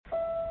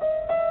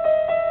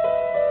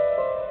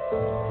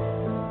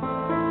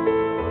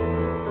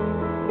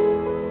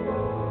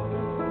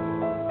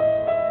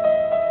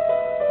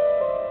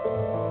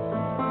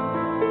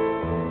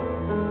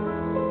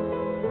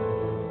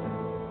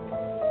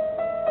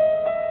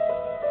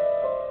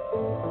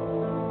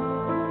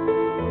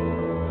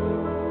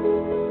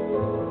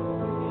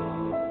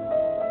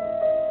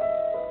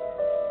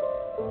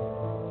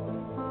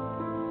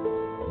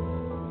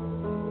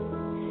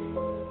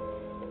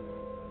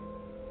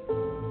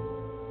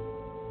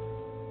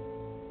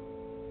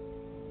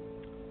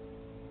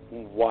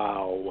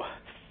Wow.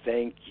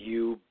 Thank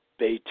you,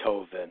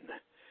 Beethoven.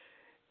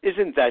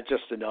 Isn't that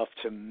just enough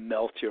to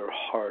melt your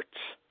heart?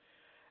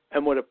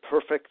 And what a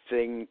perfect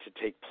thing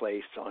to take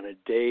place on a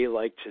day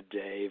like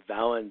today,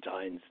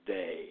 Valentine's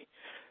Day.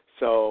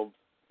 So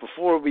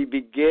before we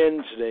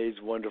begin today's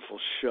wonderful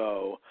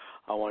show,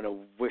 I want to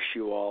wish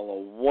you all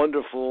a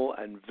wonderful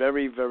and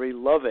very, very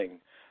loving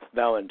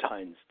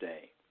Valentine's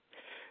Day.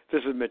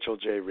 This is Mitchell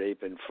J.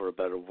 Rabin for A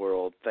Better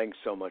World. Thanks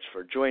so much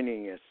for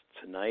joining us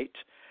tonight.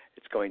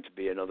 It's going to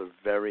be another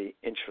very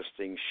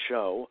interesting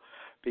show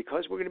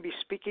because we're going to be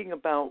speaking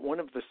about one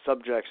of the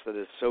subjects that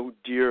is so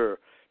dear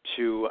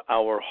to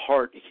our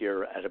heart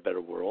here at A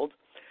Better World,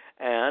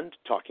 and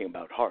talking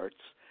about hearts,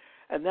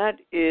 and that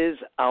is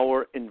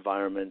our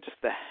environment,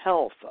 the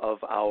health of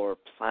our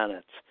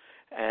planet.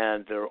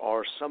 And there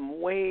are some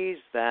ways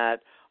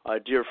that a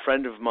dear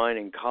friend of mine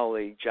and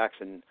colleague,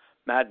 Jackson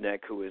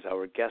Madnick, who is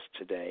our guest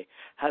today,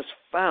 has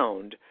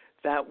found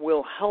that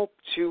will help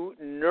to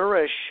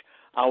nourish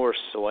our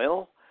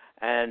soil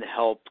and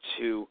help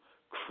to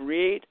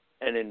create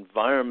an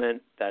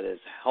environment that is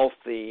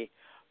healthy,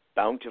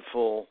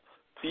 bountiful,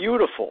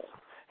 beautiful,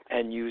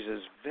 and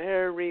uses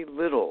very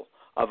little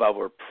of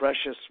our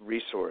precious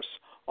resource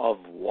of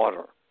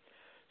water.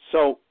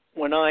 So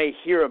when I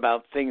hear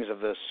about things of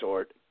this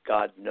sort,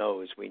 God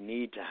knows we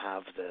need to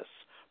have this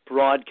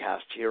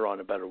broadcast here on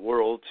A Better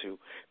World to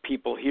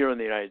people here in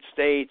the United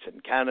States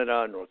and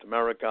Canada and North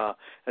America,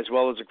 as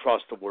well as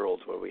across the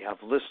world where we have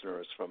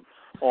listeners from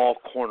all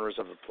corners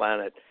of the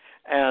planet.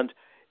 And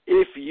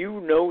if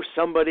you know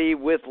somebody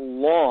with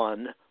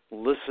lawn,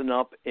 listen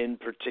up in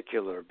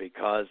particular,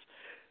 because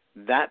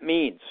that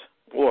means,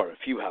 or if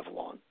you have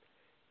lawn,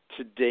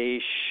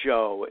 today's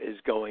show is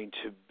going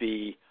to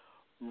be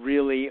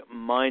really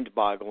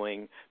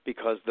mind-boggling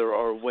because there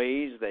are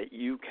ways that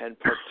you can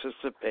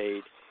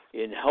participate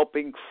in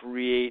helping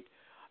create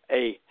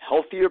a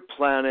healthier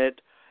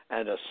planet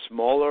and a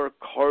smaller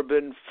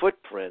carbon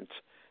footprint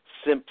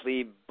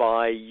simply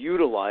by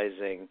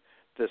utilizing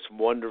this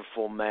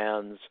wonderful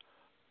man's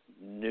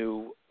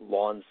new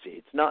lawn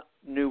seeds. Not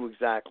new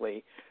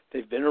exactly.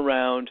 They've been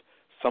around.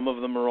 Some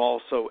of them are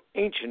also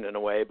ancient in a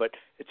way, but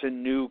it's a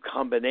new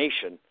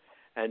combination,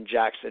 and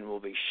Jackson will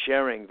be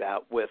sharing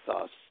that with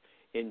us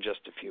in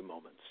just a few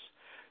moments.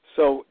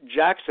 So,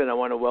 Jackson, I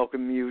want to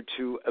welcome you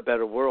to A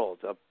Better World.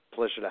 A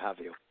pleasure to have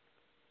you.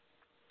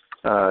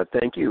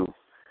 Thank you,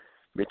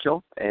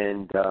 Mitchell,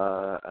 and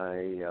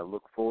I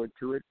look forward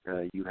to it.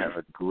 You have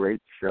a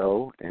great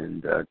show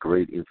and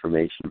great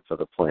information for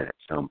the planet,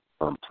 so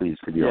I'm pleased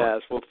to be on.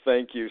 Yes, well,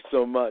 thank you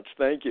so much.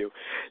 Thank you.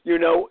 You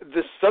know,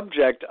 the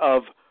subject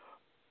of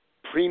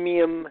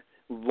premium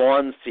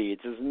lawn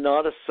seeds is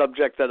not a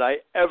subject that I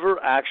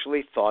ever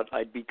actually thought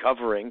I'd be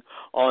covering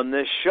on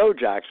this show,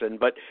 Jackson,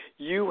 but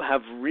you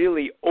have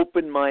really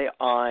opened my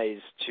eyes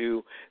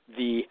to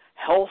the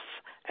health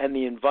and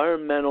the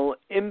environmental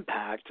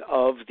impact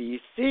of these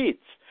seeds.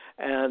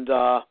 And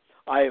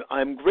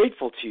I'm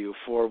grateful to you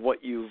for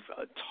what you've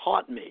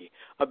taught me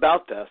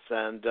about this,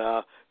 and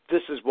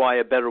this is why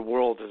A Better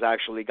World has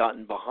actually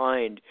gotten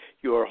behind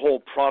your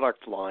whole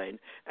product line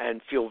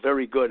and feel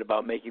very good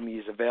about making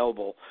these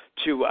available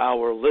to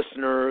our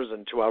listeners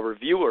and to our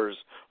viewers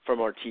from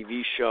our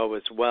TV show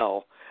as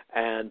well,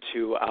 and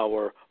to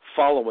our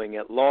following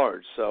at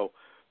large. So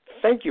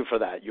thank you for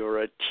that.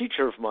 You're a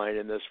teacher of mine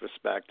in this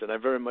respect, and I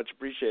very much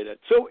appreciate it.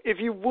 So if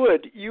you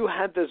would, you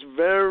had this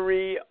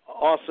very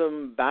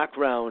awesome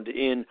background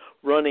in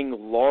running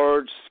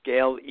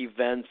large-scale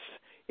events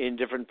in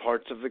different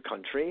parts of the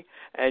country,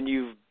 and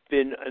you've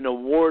been an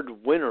award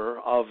winner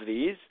of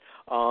these,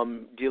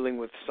 dealing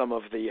with some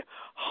of the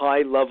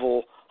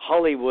high-level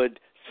Hollywood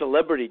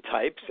celebrity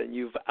types, and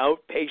you've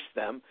outpaced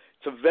them.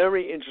 It's a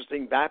very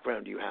interesting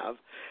background you have,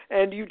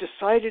 and you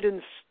decided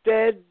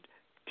instead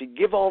to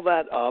give all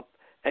that up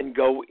and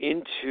go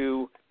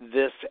into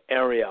this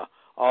area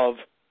of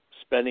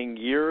spending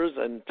years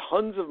and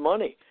tons of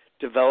money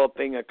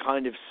developing a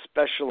kind of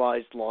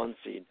specialized lawn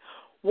seed.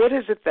 What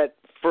is it that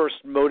first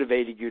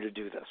motivated you to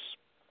do this?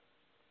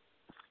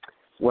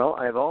 Well,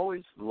 I've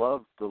always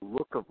loved the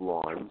look of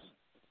lawns,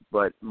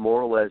 but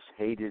more or less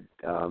hated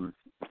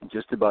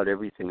just about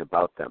everything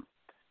about them.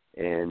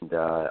 And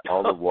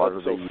all the water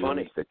they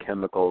use, the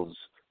chemicals,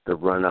 the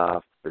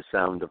runoff, the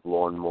sound of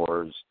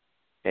lawnmowers.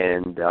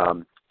 And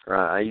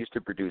I used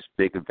to produce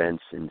big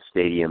events in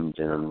stadiums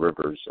and on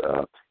rivers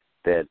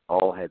that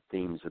all had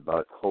themes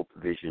about hope,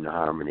 vision,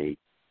 harmony,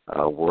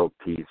 world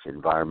peace,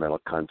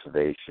 environmental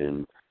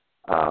conservation,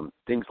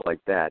 things like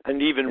that.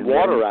 And even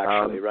water,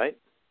 actually, right?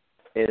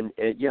 And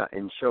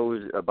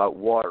shows about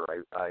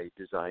water. I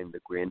designed the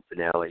grand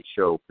finale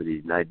show for the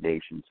United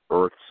Nations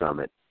Earth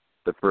Summit,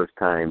 the first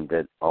time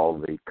that all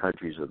the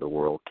countries of the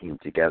world came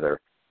together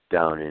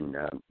down in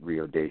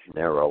Rio de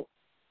Janeiro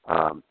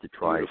to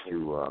try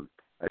to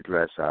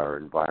address our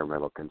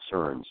environmental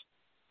concerns.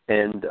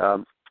 And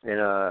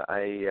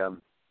I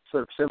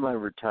sort of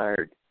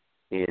semi-retired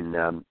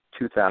in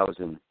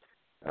 2000,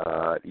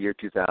 year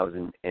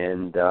 2000,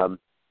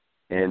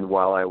 and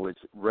while I was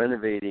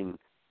renovating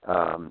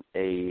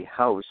a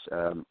house,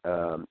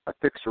 a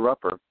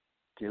fixer-upper,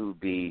 to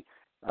be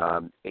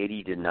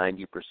 80 to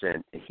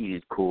 90%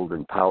 heated, cooled,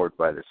 and powered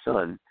by the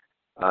sun.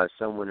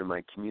 Someone in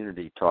my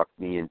community talked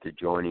me into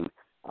joining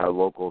our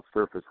local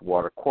surface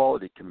water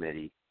quality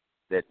committee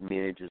that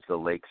manages the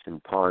lakes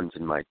and ponds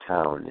in my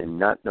town. And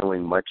not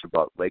knowing much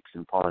about lakes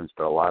and ponds,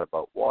 but a lot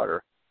about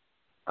water,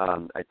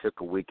 I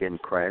took a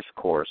weekend crash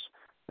course,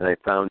 and I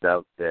found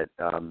out that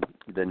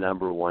the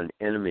number one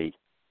enemy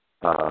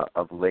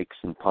of lakes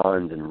and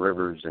ponds and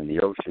rivers and the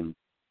ocean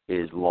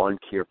is lawn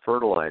care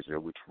fertilizer,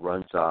 which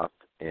runs off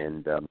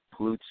and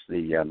pollutes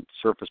the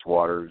surface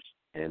waters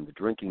and the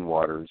drinking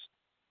waters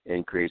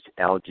and creates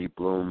algae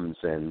blooms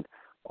and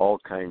all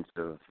kinds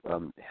of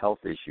health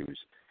issues.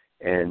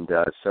 And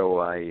so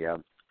I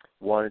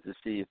wanted to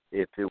see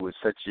if there was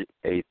such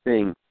a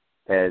thing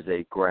as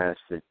a grass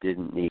that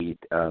didn't need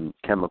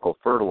chemical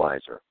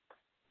fertilizer.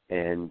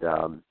 And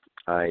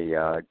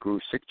I grew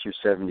 60 or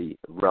 70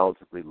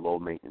 relatively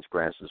low-maintenance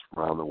grasses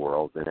from around the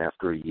world, and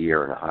after a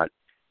year and a hot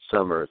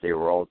summer, they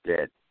were all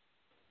dead.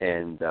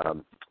 And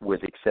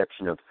with the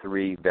exception of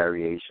 3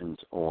 variations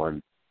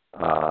on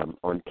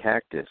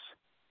cactus,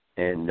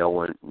 and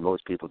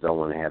most people don't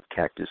want to have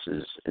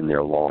cactuses in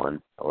their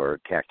lawn or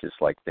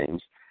cactus-like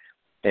things,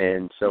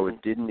 and so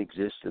it didn't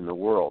exist in the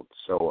world.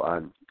 So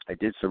I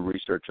did some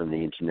research on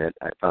the internet.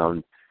 I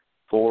found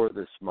 4 of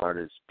the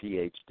smartest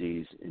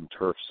PhDs in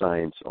turf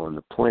science on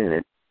the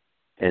planet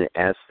and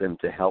asked them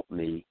to help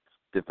me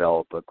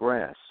develop a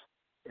grass.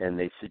 And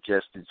they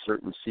suggested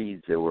certain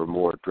seeds that were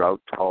more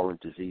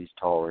drought-tolerant,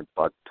 disease-tolerant,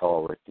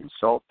 bug-tolerant, and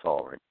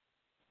salt-tolerant.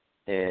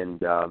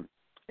 And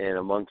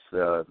amongst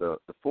the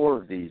 4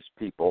 of these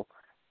people,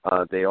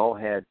 they all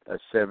had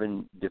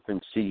 7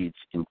 different seeds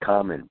in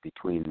common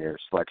between their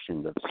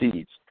selection of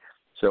seeds.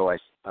 So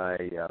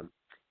I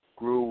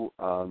grew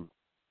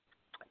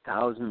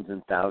thousands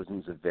and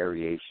thousands of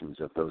variations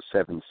of those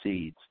 7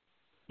 seeds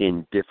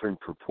in different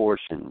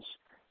proportions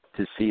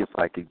to see if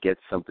I could get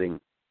something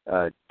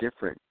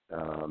different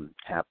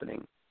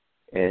happening.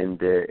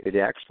 And it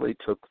actually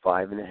took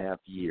 5.5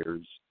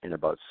 years and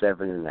about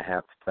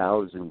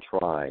 7,500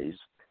 tries.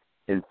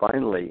 And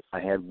finally, I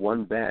had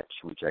one batch,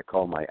 which I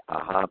call my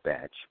aha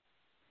batch,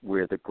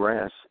 where the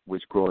grass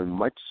was growing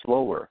much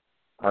slower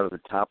out of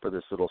the top of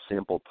this little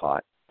sample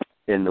pot,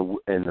 and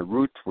the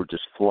roots were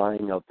just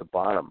flying out the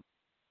bottom.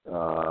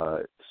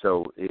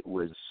 So it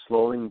was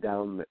slowing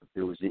down.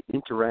 There was an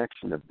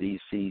interaction of these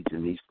seeds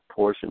in these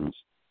proportions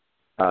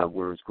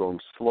where it was growing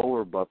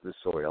slower above the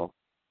soil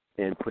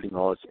and putting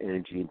all its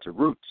energy into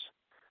roots.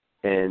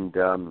 And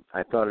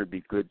I thought it would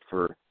be good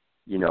for,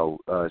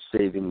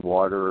 saving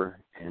water,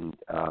 and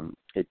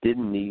it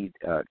didn't need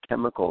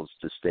chemicals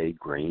to stay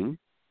green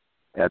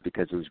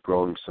because it was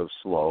growing so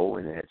slow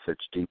and it had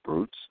such deep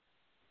roots.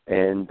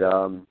 And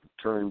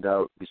turned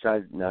out,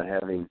 besides not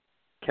having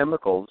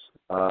chemicals,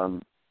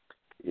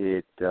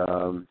 it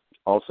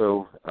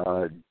also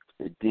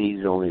it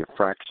needed only a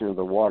fraction of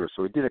the water.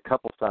 So we did a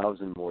couple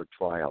thousand more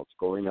trials,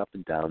 going up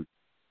and down,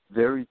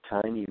 very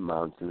tiny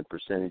amounts in the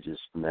percentages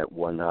from that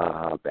one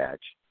aha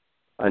batch,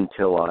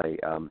 until I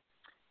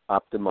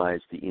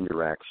optimized the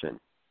interaction.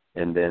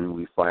 And then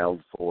we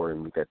filed for,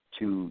 and we got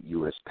 2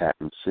 U.S.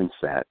 patents since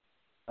that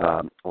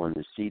on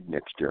the seed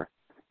mixture.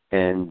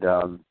 And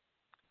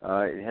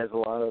it has a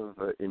lot of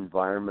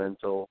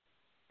environmental,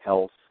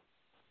 health,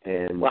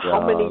 and... Well,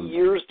 how many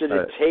years did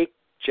it take,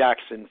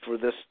 Jackson, for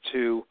this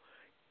to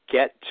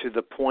get to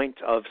the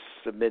point of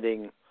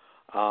submitting,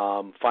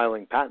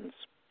 filing patents?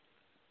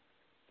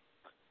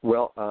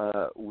 Well,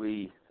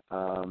 we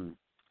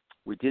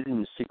did it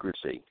in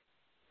secrecy,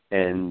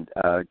 and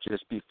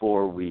just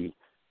before we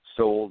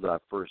sold our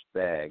first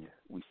bag,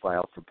 we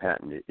filed for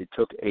patent. It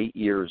took 8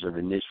 years of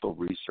initial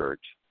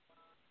research,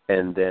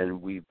 and then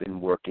we've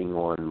been working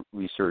on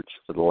research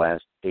for the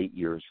last 8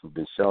 years. We've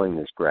been selling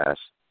this grass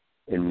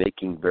and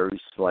making very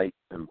slight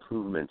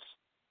improvements.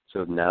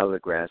 So now the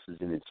grass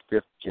is in its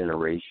 5th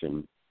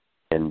generation,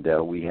 and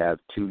we have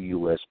 2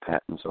 U.S.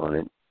 patents on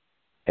it.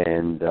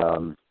 And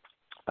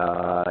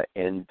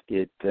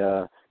it,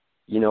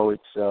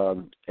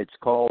 it's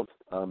called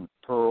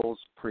Pearl's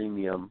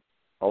Premium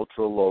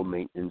Ultra Low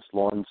Maintenance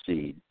Lawn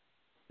Seed,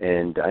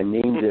 and I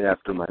named it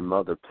after my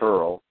mother,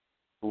 Pearl,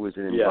 who was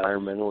an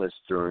environmentalist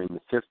during the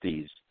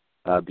 50s,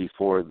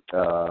 before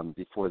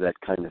that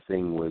kind of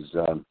thing was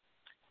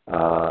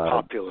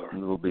popular. A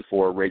little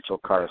before Rachel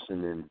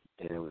Carson and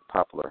it was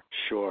popular.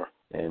 Sure.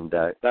 And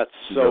that's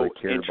she so really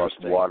cared about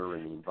interesting. the water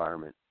and the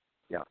environment.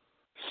 Yeah.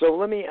 So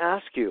let me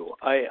ask you,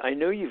 I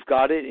know you've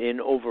got it in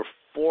over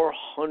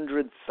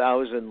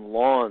 400,000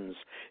 lawns.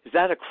 Is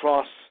that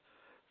across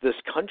this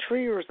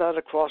country, or is that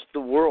across the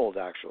world,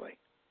 actually?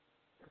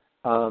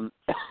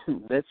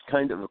 That's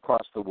kind of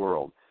across the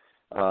world.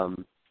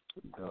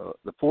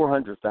 The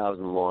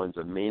 400,000 lawns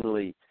are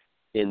mainly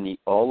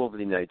all over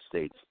the United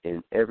States,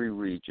 in every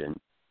region,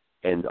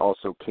 and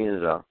also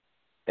Canada.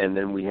 And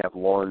then we have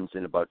lawns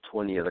in about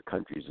 20 other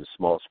countries, a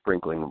small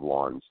sprinkling of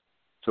lawns.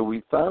 So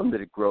we found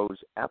that it grows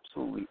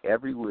absolutely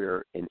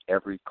everywhere in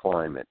every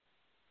climate.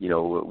 we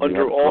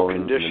under have it all growing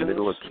conditions? in the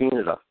middle of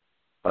Canada,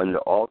 under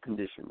all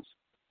conditions.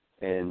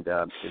 And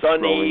it's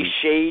sunny,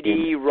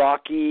 shady,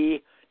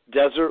 rocky,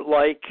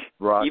 desert-like,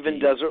 even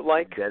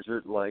desert-like?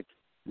 Desert-like.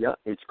 Yeah,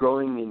 it's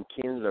growing in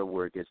Canada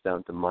where it gets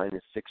down to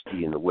minus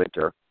 60 in the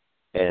winter,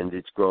 and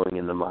it's growing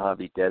in the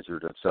Mojave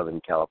Desert of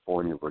Southern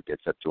California where it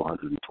gets up to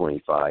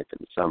 125 in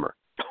the summer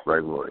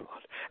regularly.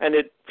 And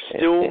it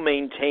still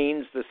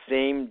maintains the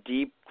same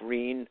deep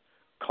green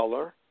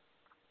color?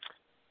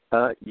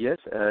 Yes,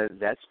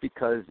 that's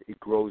because it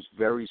grows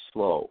very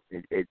slow.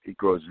 It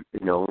grows,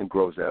 only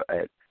grows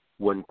at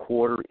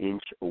 1/4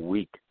 inch a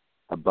week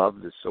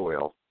above the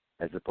soil,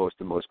 as opposed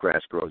to most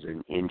grass grows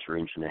an inch or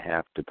inch and a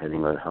half,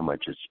 depending on how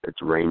much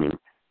it's raining.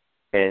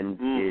 And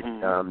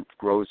it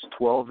grows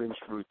 12-inch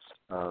roots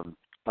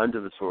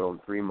under the soil in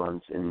 3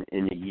 months, and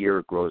in a year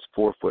it grows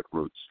 4-foot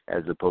roots,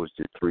 as opposed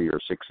to 3 or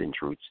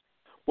 6-inch roots.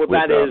 Well,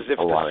 that is if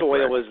the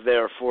soil is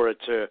there for it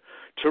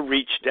to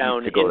reach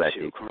down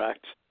into,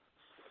 correct?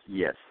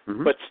 Yes.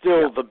 Mm-hmm. But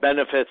still, the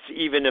benefits,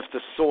 even if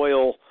the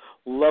soil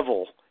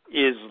level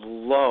is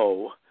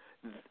low,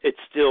 it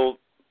still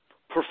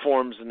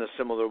performs in a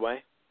similar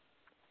way?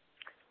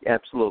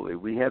 Absolutely.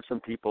 We have some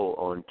people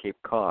on Cape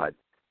Cod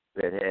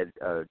that had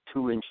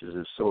 2 inches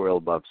of soil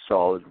above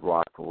solid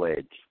rock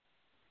ledge,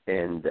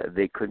 and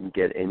they couldn't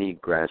get any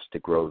grass to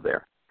grow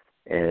there.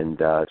 And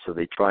so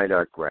they tried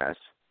our grass,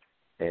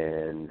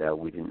 and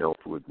we didn't know if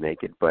it would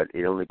make it, but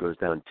it only goes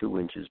down 2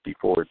 inches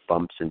before it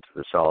bumps into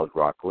the solid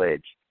rock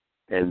ledge.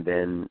 And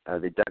then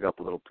they dug up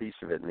a little piece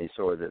of it, and they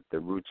saw that the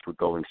roots were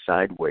going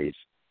sideways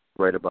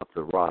right above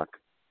the rock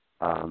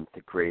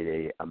to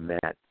create a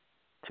mat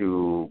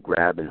to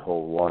grab and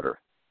hold water.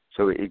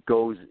 So it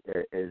goes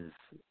as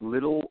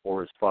little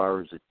or as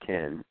far as it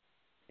can,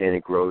 and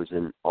it grows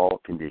in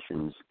all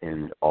conditions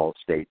in all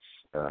states,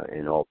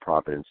 in all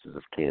provinces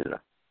of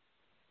Canada.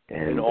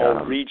 And, in all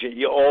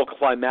all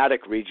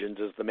climatic regions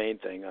is the main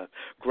thing.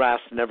 Grass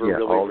never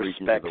really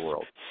respects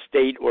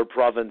state or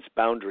province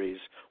boundaries,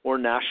 or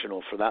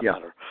national for that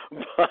matter.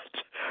 But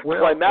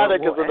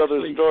climatic is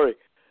another story.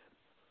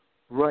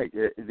 Right.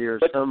 There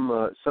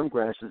are some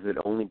grasses that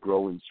only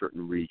grow in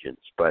certain regions,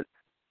 but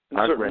in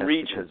certain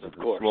regions, of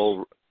course.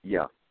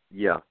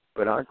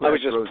 But our grass I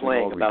was just grows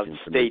playing in all about regions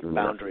state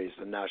boundaries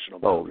and national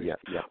boundaries.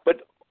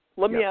 But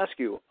let me ask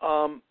you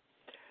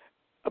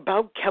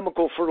about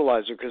chemical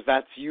fertilizer, because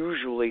that's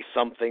usually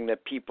something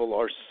that people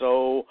are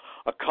so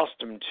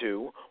accustomed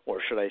to,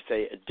 or should I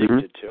say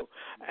addicted to,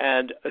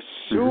 and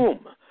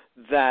assume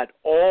that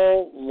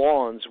all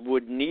lawns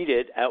would need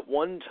it at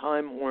one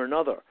time or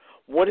another.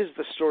 What is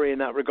the story in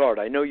that regard?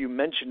 I know you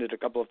mentioned it a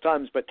couple of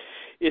times, but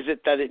is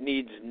it that it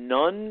needs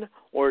none,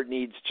 or it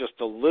needs just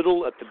a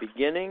little at the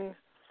beginning?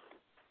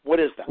 What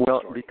is that story?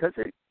 Well,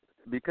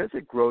 because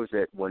it grows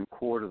at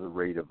 1/4 the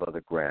rate of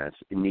other grass,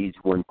 it needs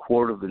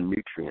 1/4 the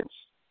nutrients.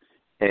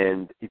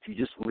 And if you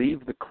just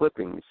leave the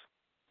clippings,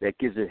 that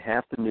gives it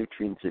half the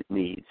nutrients it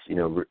needs.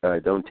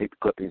 Don't take the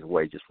clippings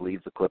away; just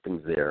leave the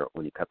clippings there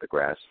when you cut the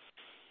grass.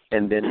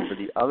 And then for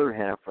the other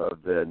half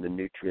of the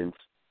nutrients,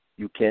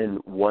 you can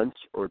once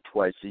or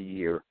twice a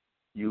year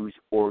use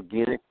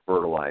organic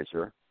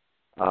fertilizer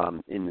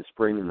in the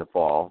spring and the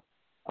fall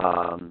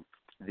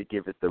to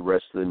give it the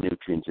rest of the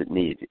nutrients it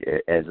needs,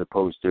 as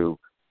opposed to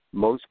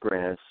most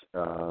grass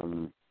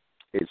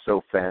is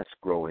so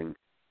fast-growing,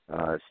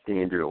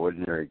 standard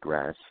ordinary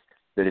grass,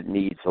 that it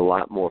needs a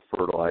lot more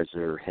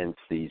fertilizer, hence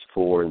these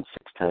 4 and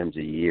 6 times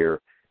a year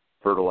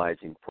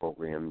fertilizing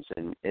programs.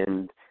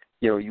 And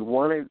you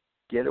want to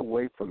get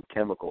away from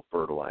chemical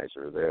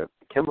fertilizer. The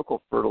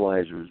chemical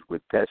fertilizers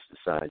with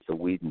pesticides, the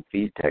weed and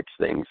feed type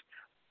things,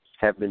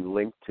 have been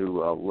linked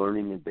to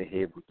learning and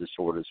behavioral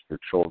disorders for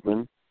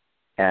children,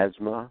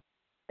 asthma,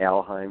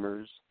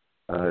 Alzheimer's,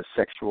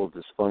 sexual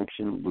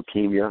dysfunction,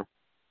 leukemia,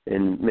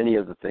 and many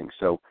other things.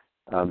 So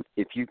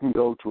if you can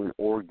go to an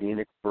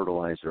organic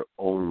fertilizer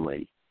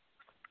only,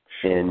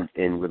 and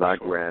with our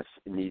grass,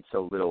 it needs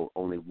so little,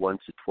 only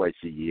once or twice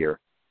a year,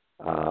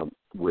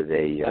 with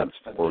a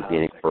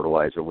organic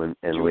fertilizer and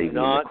leaving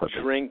the clippings. Do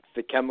not drink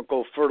the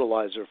chemical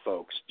fertilizer,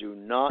 folks. Do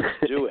not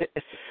do it.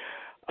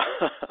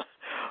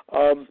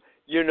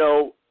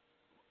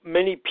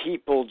 Many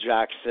people,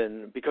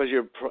 Jackson, because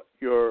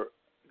your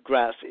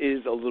grass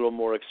is a little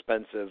more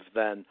expensive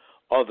than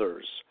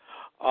others.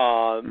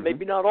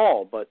 Maybe not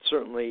all, but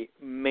certainly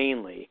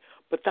mainly.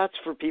 But that's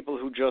for people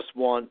who just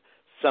want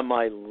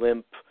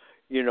semi-limp,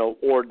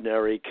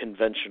 ordinary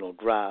conventional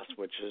grass,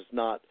 which is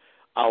not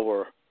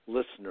our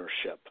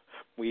listenership.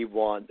 We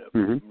want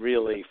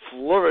really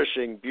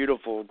flourishing,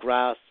 beautiful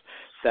grass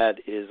that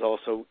is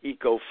also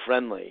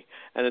eco-friendly.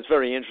 And it's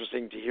very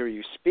interesting to hear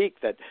you speak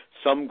that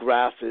some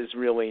grass is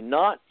really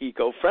not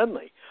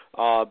eco-friendly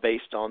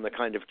based on the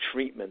kind of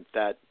treatment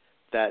that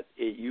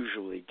it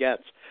usually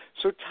gets.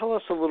 So tell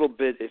us a little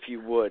bit, if you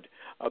would,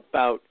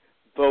 about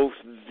both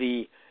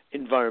the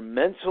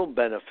environmental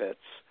benefits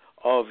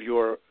of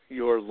your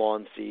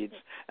lawn seeds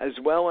as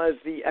well as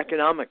the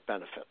economic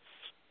benefits.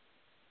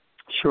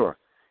 Sure.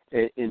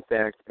 In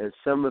fact,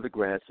 some of the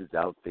grasses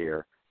out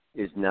there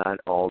is not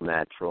all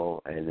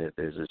natural, and that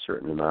there's a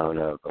certain amount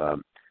of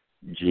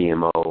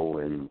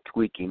GMO and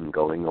tweaking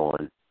going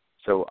on.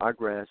 So our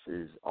grass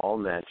is all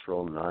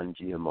natural,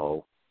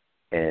 non-GMO,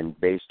 and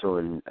based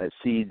on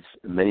seeds.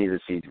 Many of the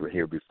seeds were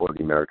here before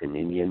the American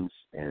Indians,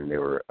 and they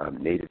were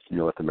native to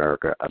North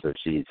America. Other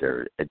seeds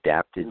are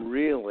adapted.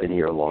 Really? Been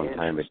here a long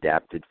time,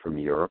 adapted from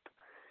Europe,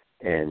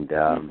 and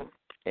the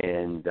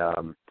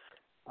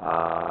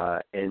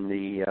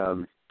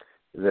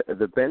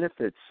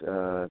benefits,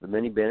 the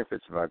many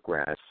benefits of our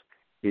grass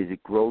is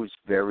it grows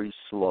very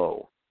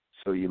slow.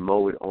 So you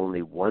mow it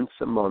only once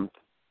a month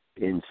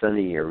in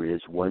sunny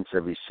areas, once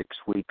every 6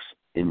 weeks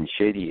in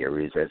shady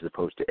areas, as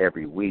opposed to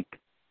every week.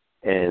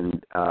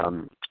 And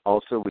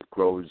also it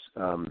grows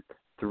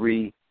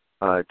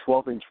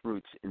 12-inch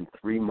roots in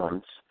 3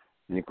 months,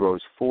 and it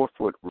grows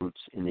 4-foot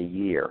roots in a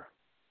year.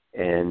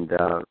 And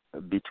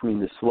between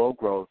the slow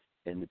growth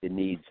and it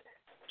needs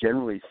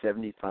generally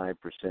 75%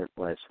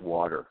 less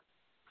water.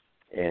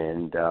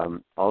 And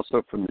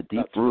also from the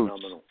deep roots,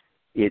 phenomenal.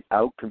 It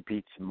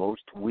outcompetes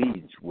most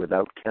weeds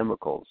without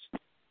chemicals.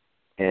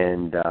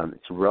 And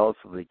it's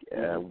relatively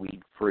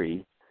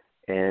weed-free.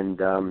 And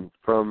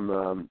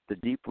from the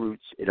deep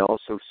roots, it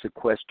also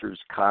sequesters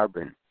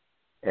carbon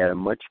at a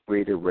much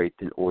greater rate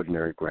than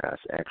ordinary grass.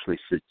 Actually,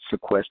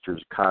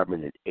 sequesters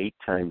carbon at 8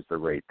 times the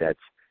rate. That's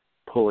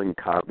pulling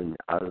carbon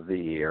out of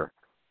the air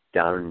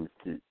down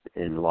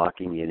and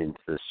locking it into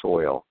the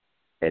soil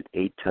at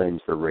 8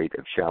 times the rate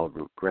of shallow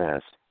root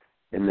grass.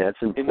 And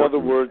that's important. In other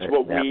words,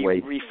 what we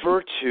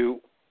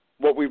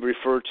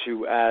refer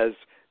to as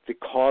the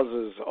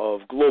causes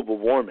of global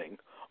warming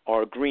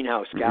are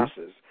greenhouse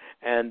gases,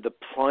 and the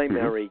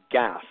primary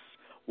gas,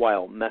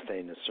 while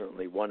methane is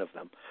certainly one of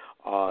them,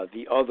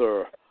 the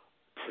other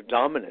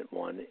predominant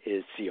one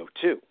is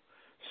CO2.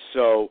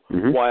 So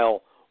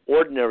while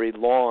ordinary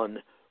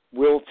lawn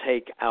will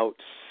take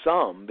out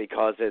some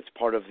because it's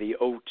part of the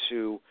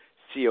O2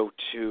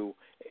 CO2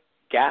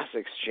 gas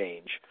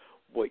exchange,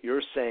 what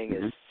you're saying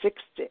is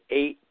 6 to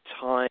 8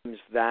 times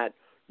that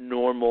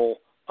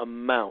normal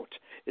amount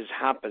is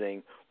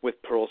happening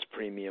with Pearl's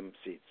premium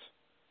seeds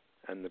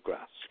and the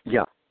grass.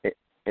 Yeah,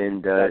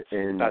 and that's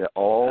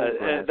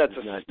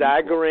a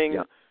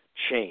staggering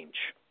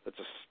change. That's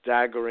a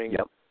staggering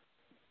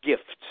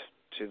gift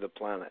to the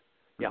planet.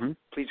 Yeah,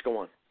 please go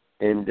on.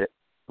 And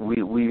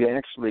we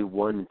actually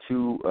won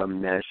 2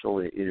 national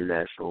and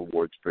international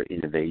awards for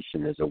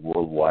innovation as a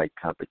worldwide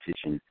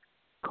competition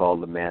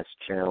called the Mass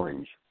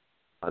Challenge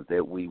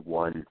that we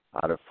won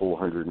out of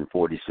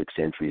 446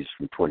 entries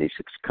from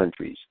 26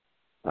 countries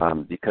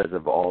because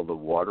of all the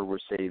water we're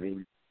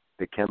saving,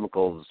 the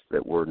chemicals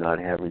that we're not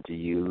having to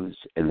use,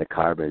 and the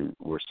carbon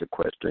we're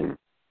sequestering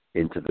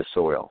into the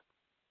soil.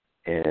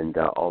 And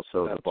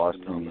also the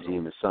Boston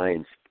Museum of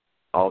Science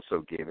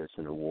also gave us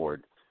an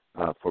award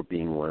for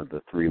being one of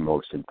the 3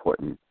 most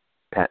important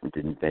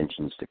patented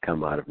inventions to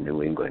come out of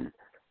New England,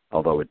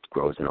 although it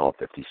grows in all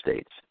 50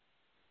 states.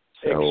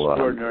 So,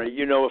 extraordinary.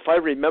 If I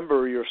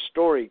remember your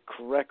story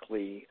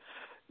correctly,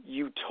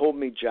 you told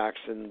me,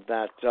 Jackson,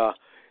 that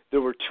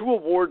there were 2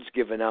 awards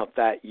given out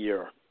that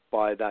year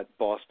by that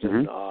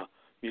Boston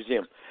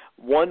museum.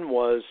 One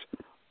was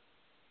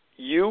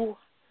you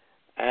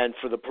and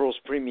for the Pearl's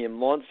Premium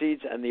Lawn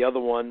Seeds, and the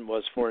other one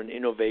was for an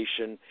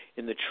innovation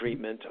in the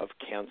treatment of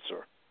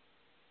cancer.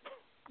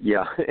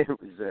 Yeah,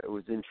 it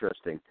was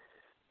interesting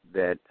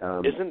that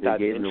they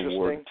gave an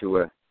award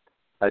to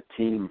a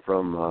team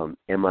from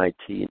MIT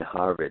and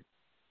Harvard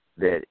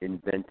that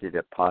invented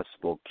a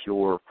possible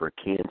cure for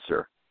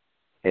cancer.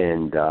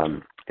 And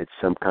it's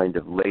some kind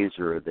of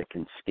laser that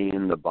can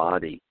scan the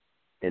body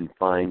and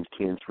find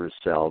cancerous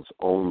cells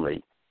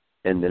only.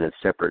 And then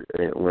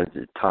when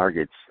it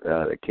targets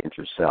the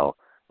cancer cell,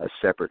 a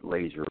separate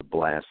laser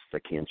blasts the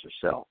cancer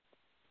cell.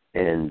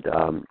 And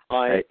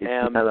I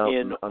am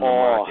in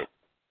awe.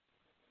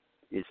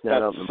 It's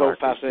not out in the market. That's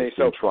so fascinating. It's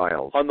in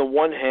trials. On the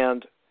one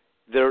hand,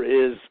 there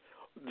is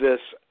this,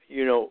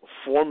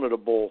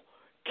 formidable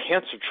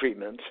cancer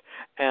treatment,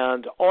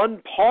 and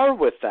on par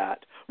with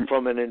that,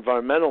 from an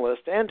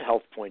environmentalist and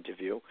health point of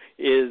view,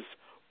 is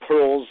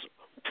Pearl's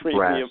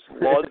Premium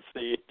Lawn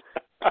Seed.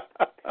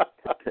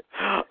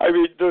 I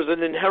mean, there's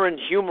an inherent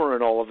humor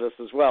in all of this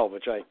as well,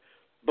 which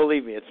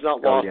believe me, it's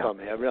not lost on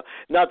me.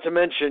 Not to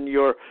mention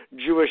your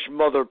Jewish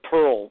mother,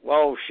 Pearl.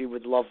 Oh, she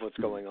would love what's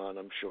going on,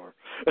 I'm sure.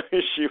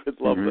 She would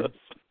love this.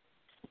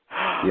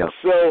 Yeah.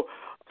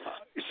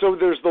 So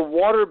there's the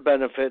water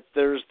benefit.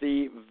 There's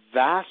the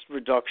vast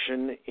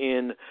reduction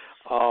in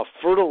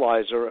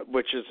fertilizer,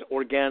 which is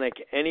organic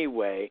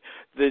anyway.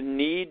 The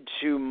need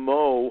to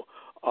mow,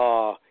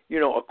 a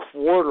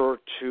quarter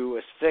to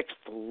a sixth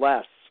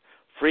less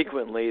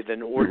frequently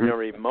than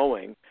ordinary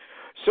mowing.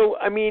 So,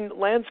 I mean,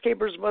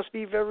 landscapers must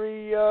be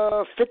very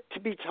fit to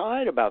be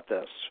tied about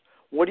this.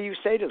 What do you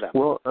say to them?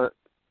 Well,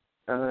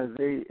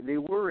 they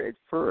were at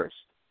first,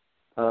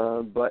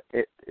 but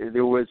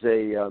there was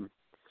a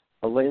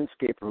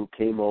landscaper who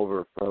came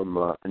over from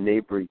a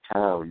neighboring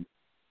town,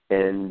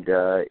 and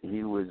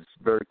he was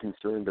very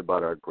concerned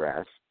about our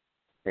grass.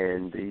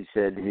 And he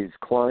said his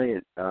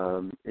client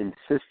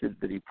insisted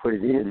that he put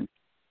it in,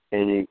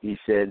 and he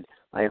said,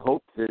 I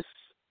hope this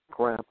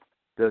crap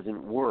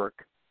doesn't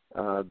work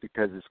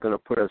because it's going to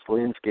put us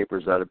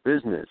landscapers out of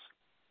business.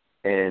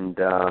 And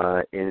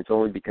it's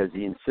only because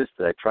he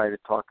insisted. I tried to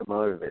talk him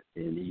out of it,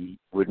 and he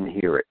wouldn't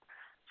hear it.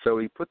 So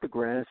he put the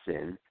grass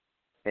in,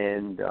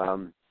 and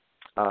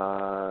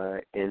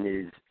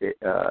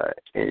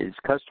his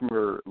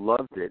customer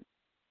loved it.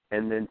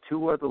 And then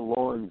two other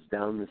lawns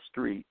down the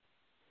street,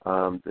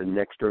 the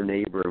next door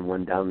neighbor and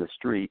one down the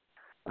street,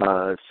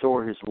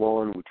 saw his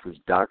lawn, which was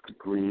dark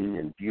green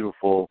and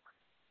beautiful,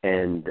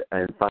 and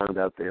found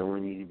out they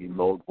only needed to be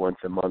mowed once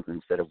a month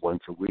instead of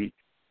once a week.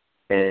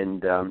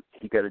 And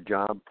he got a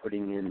job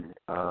putting in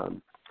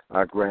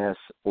our grass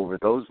over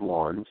those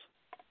lawns,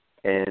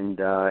 and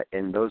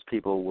those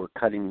people were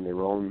cutting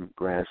their own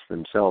grass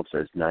themselves,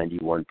 as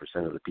 91%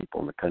 of the people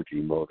in the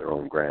country mow their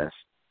own grass.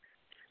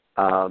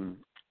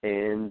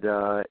 And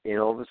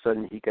all of a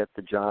sudden he got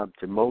the job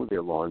to mow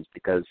their lawns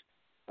because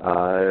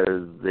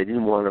they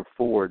didn't want to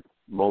afford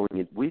mowing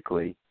it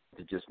weekly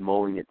to just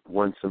mowing it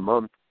once a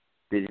month.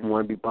 They didn't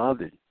want to be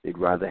bothered. They'd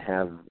rather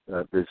have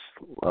this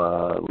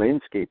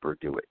landscaper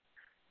do it.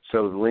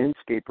 So the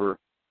landscaper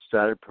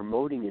started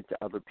promoting it to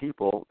other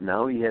people.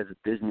 Now he has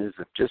a business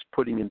of just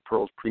putting in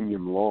Pearl's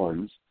Premium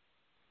Lawns.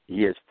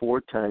 He has 4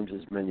 times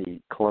as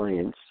many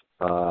clients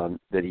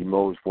that he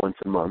mows once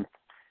a month.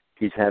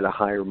 He's had to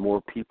hire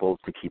more people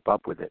to keep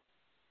up with it.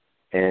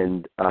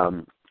 And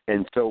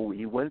so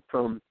he went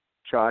from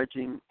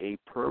charging a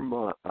per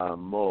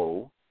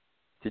mow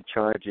to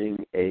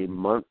charging a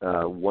month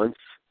once,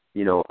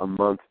 a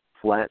month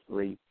flat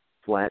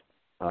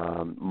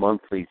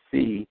monthly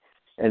fee.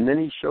 And then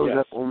he shows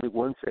up only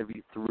once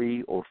every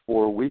 3 or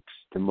 4 weeks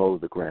to mow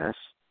the grass.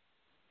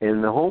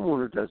 And the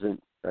homeowner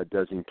doesn't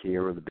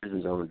care, or the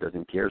business owner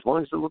doesn't care, as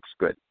long as it looks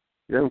good.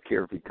 He doesn't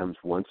care if he comes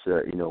once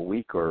a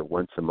week or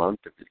once a month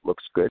if it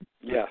looks good.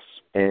 Yes.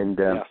 And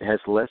has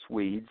less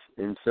weeds.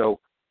 And so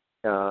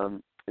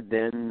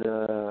then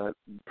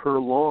per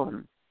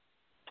lawn,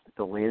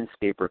 the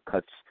landscaper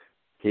cuts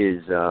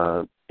his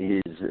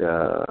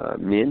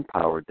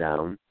manpower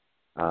down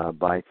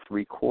by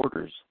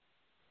 3/4,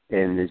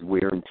 and his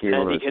wear and tear.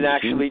 And he can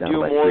actually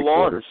do more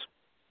lawns.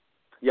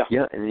 Yeah.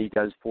 Yeah, and he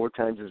does 4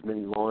 times as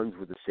many lawns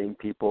with the same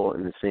people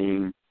and the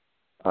same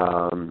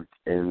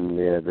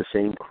the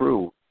same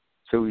crew.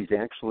 So he's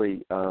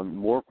actually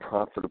more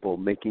profitable,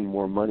 making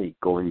more money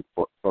going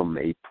from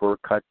a per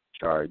cut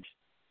charge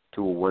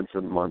to a once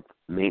a month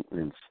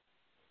maintenance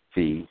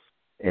fee,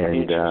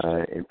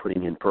 and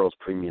putting in Pearl's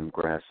Premium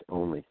grass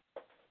only.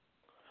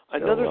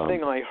 Another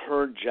thing I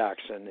heard,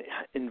 Jackson,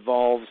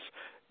 involves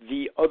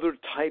the other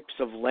types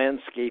of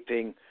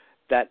landscaping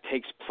that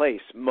takes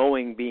place,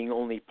 mowing being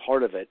only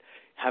part of it,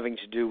 having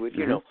to do with,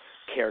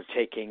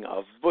 caretaking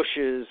of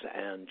bushes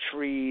and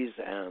trees,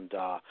 and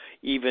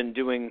even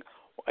doing,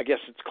 I guess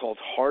it's called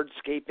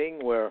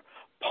hardscaping, where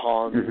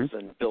ponds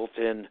and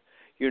built-in,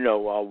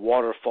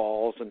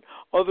 waterfalls and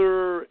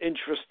other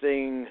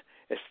interesting,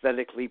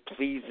 aesthetically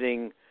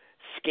pleasing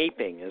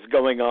scaping is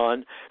going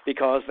on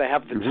because they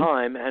have the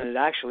time, and it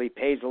actually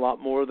pays a lot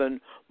more than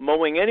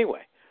mowing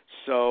anyway.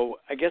 So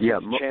I guess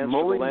it's a chance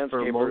for the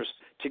landscapers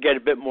to get a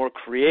bit more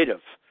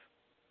creative.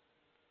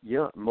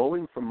 Yeah,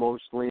 mowing for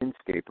most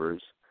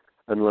landscapers,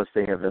 unless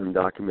they have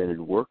undocumented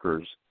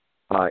workers,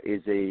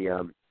 is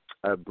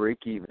a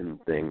break-even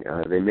thing.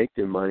 They make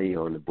their money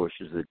on the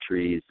bushes, the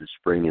trees, the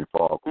spring and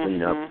fall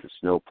cleanup, the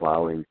snow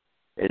plowing,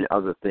 and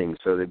other things.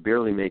 So they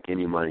barely make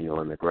any money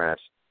on the grass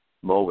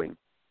mowing.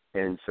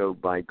 And so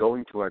by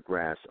going to our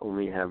grass,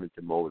 only having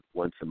to mow it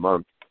once a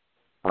month,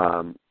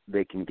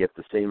 they can get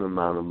the same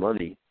amount of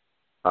money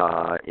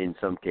in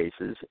some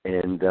cases,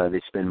 and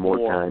they spend more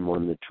time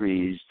on the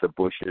trees, the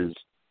bushes,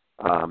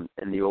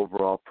 and the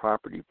overall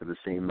property for the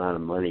same amount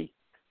of money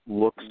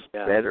looks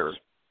better.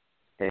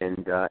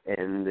 And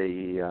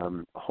the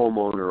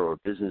homeowner or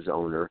business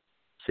owner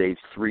saves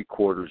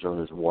 3/4 on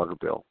his water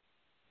bill.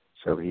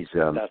 So he's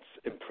that's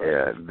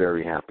impressive.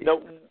 Very happy.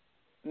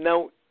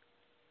 Now,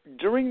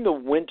 during the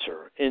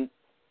winter in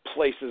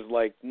places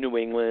like New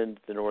England,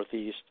 the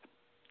Northeast,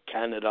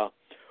 Canada,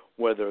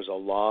 where there's a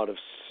lot of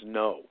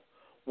snow,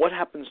 what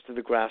happens to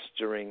the grass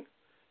during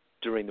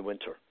the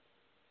winter?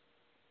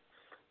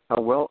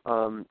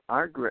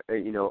 Our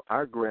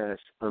grass,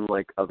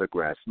 unlike other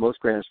grass, most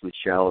grass with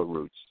shallow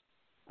roots,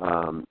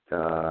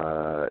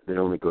 that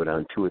only go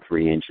down 2 or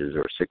 3 inches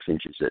or 6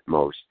 inches at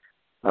most.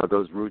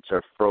 Those roots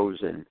are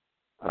frozen,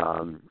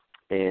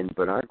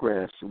 but our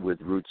grass with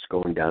roots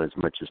going down as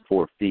much as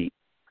 4 feet,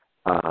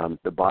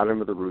 the bottom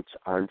of the roots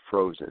aren't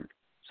frozen,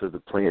 so the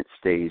plant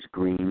stays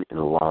green and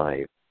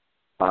alive.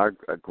 Our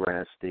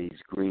grass stays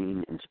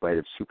green in spite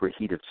of super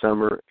heat of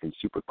summer and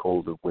super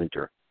cold of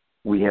winter.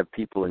 We have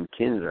people in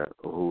Canada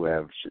who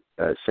have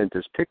sent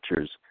us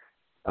pictures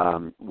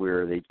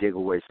where they dig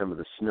away some of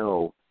the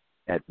snow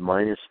at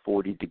minus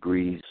 40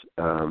 degrees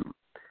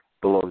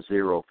below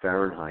 0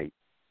 Fahrenheit,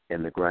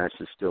 and the grass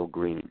is still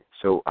green.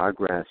 So our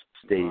grass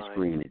stays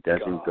green. It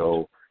doesn't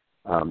go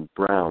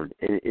brown,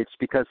 and it's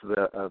because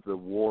of the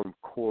warm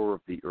core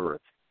of the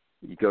Earth.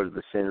 You go to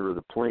the center of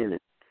the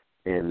planet,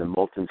 and the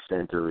molten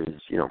center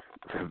is,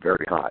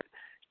 very hot,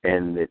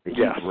 and the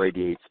heat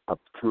radiates up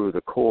through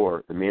the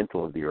core, the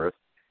mantle of the Earth,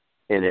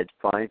 and at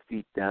 5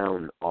 feet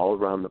down, all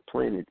around the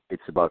planet,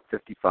 it's about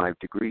 55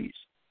 degrees.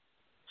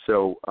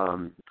 So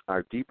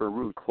our deeper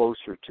root,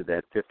 closer to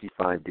that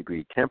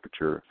 55-degree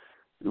temperature,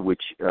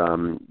 which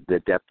the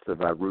depth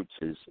of our roots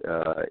is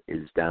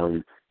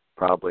down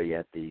probably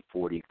at the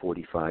 40,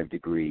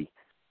 45-degree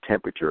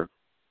temperature.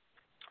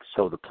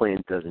 So the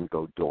plant doesn't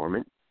go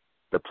dormant.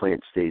 The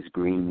plant stays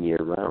green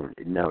year-round.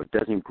 Now, it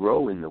doesn't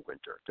grow in the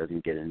winter. It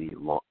doesn't get any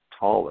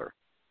taller,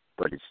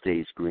 but it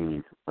stays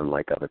green,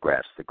 unlike other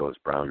grass that goes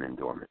brown and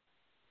dormant.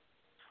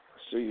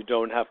 So you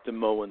don't have to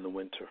mow in the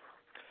winter.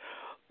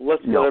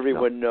 Let's let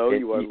everyone know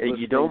you are listening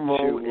to... You don't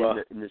mow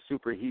in the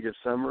super heat of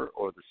summer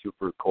or the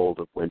super cold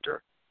of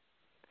winter.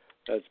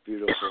 That's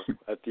beautiful.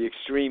 At the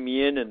extreme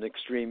yin and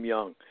extreme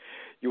yang.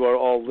 You are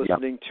all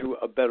listening to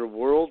A Better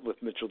World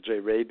with Mitchell J.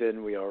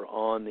 Rabin. We are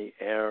on the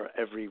air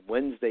every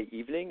Wednesday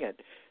evening at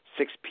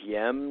 6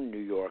 p.m. New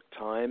York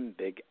time,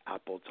 Big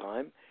Apple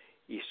time,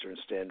 Eastern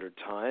Standard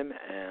Time,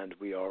 and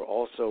we are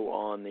also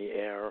on the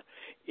air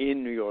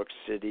in New York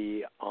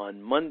City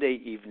on Monday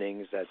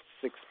evenings at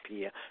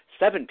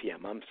 7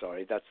 p.m.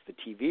 That's the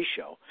TV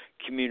show,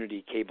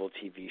 community cable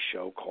TV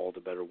show called A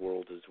Better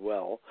World as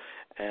well.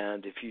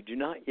 And if you do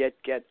not yet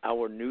get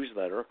our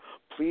newsletter,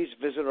 please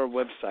visit our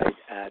website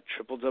at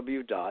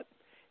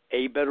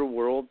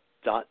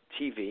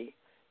www.abetterworld.tv,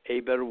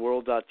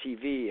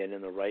 abetterworld.tv, and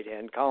in the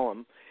right-hand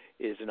column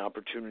is an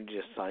opportunity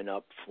to sign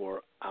up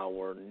for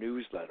our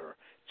newsletter.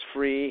 It's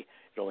free.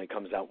 It only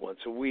comes out once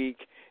a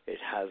week. It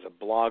has a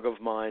blog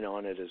of mine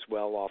on it as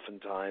well,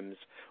 oftentimes,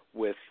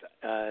 with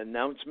an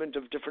announcement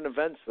of different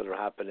events that are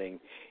happening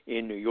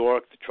in New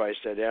York, the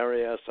tri-state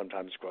area,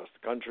 sometimes across the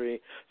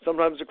country,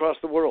 sometimes across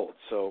the world.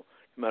 So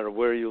no matter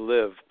where you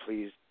live,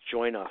 please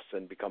join us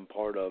and become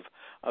part of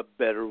a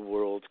Better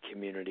World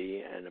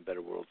community and a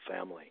Better World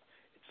family.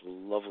 It's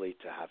lovely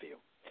to have you.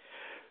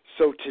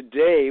 So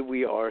today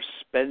we are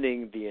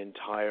spending the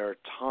entire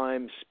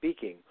time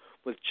speaking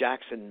with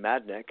Jackson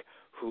Madnick,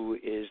 who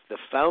is the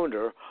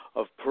founder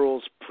of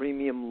Pearl's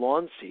Premium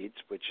Lawn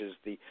Seeds, which is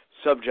the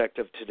subject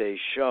of today's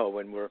show.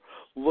 And we're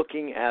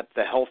looking at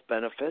the health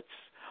benefits,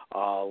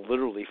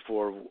 literally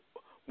for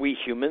we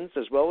humans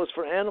as well as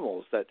for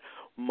animals that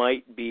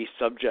might be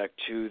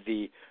subject to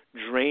the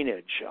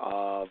drainage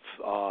of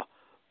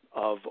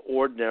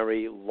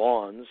ordinary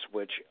lawns,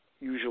 which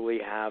usually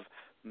have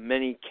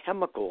many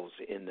chemicals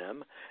in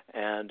them,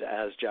 and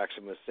as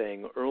Jackson was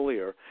saying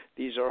earlier,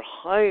 these are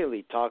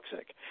highly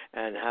toxic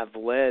and have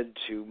led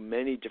to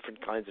many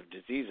different kinds of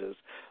diseases.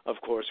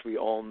 Of course, we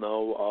all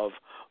know of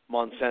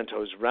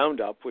Monsanto's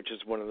Roundup, which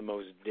is one of the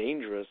most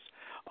dangerous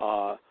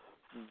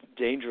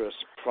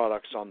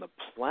products on the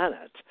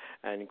planet,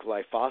 and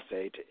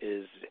glyphosate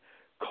is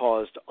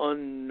caused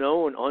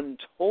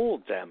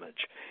untold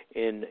damage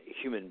in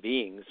human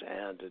beings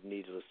and,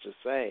 needless to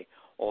say,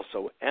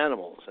 also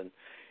animals. And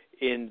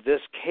in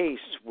this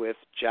case, with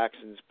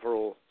Jackson's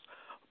Pearl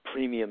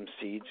Premium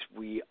Seeds,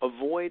 we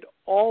avoid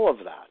all of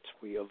that.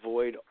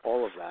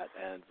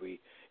 And we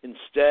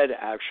instead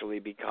actually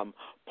become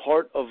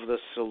part of the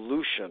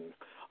solution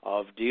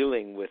of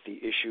dealing with the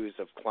issues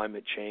of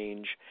climate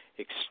change,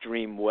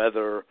 extreme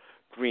weather,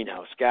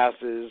 greenhouse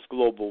gases,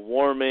 global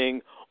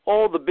warming,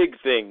 all the big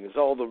things,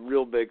 all the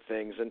real big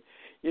things. And,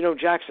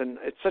 Jackson,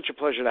 it's such a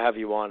pleasure to have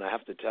you on, I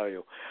have to tell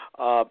you.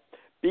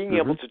 Being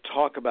able to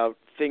talk about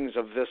things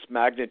of this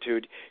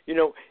magnitude,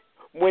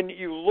 when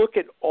you look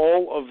at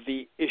all of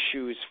the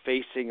issues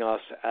facing us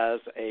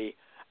as a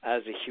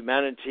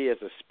humanity, as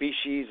a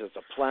species, as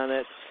a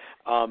planet,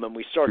 and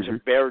we start to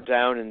bear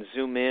down and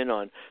zoom in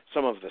on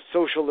some of the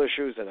social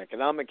issues and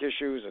economic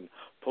issues and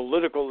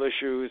political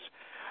issues,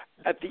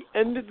 at the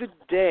end of the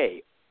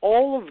day,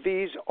 all of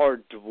these are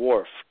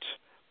dwarfed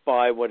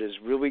by what is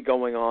really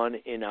going on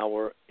in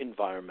our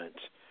environment,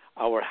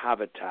 our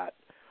habitat,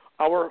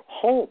 our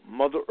home,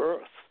 Mother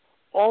Earth,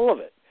 all of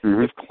it.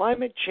 If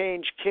climate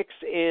change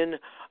kicks in a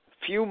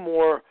few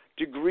more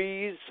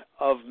degrees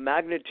of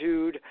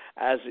magnitude,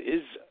 as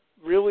is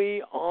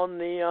really on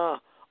the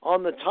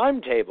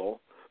timetable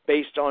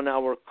based on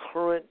our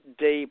current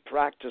day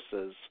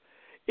practices,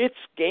 it's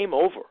game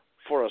over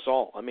for us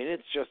all. I mean,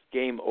 it's just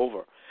game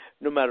over,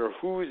 no matter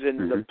who's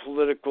in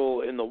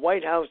the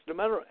White House, no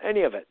matter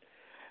any of it.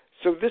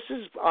 So this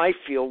is, I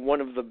feel,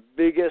 one of the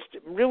biggest,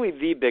 really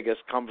the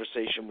biggest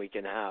conversation we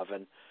can have.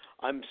 And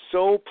I'm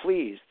so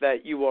pleased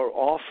that you are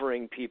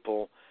offering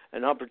people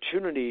an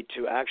opportunity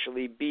to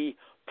actually be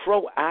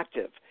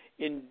proactive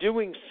in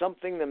doing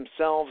something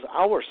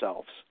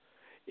ourselves,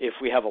 if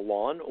we have a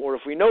lawn or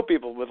if we know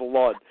people with a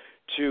lawn,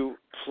 to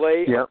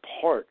play a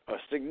part, a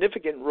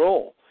significant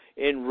role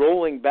in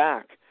rolling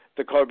back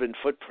the carbon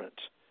footprint.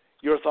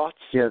 Your thoughts?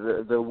 Yeah,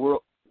 the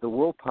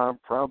world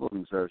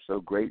problems are so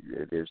great,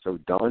 they're so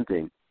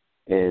daunting,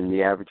 and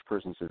the average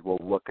person says, well,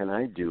 what can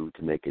I do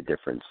to make a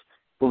difference?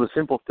 Well, the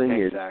simple thing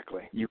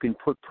Exactly. is you can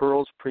put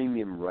Pearls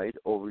Premium right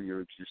over your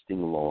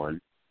existing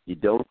lawn. You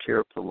don't tear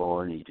up the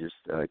lawn. You just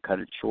cut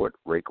it short,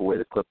 rake away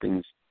the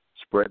clippings,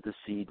 spread the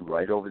seed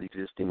right over the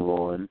existing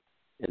lawn,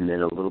 and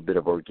then a little bit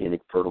of organic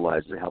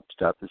fertilizer to help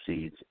stop the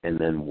seeds, and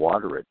then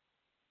water it.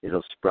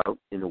 It'll sprout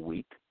in a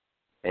week,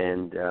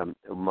 and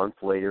a month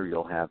later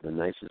you'll have the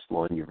nicest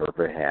lawn you've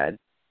ever had,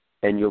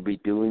 and you'll be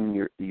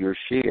doing your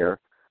share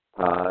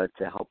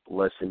to help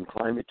lessen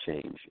climate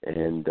change.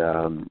 And,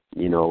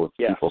 if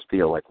Yes. people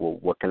feel like, well,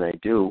 what can I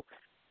do?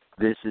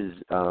 This is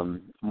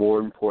more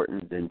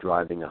important than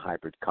driving a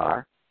hybrid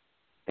car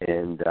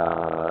and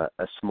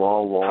a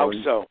small lawn.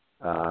 How so?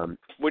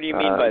 What do you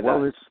mean by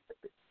that?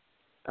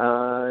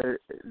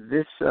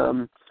 This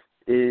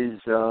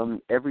is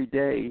every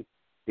day.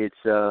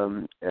 It's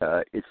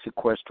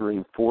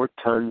sequestering 4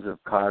 tons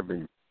of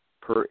carbon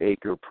per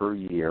acre per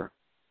year,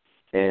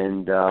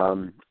 and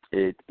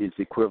it is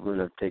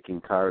equivalent of taking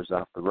cars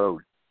off the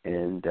road.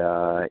 And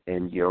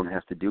you don't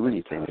have to do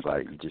anything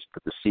about it. You just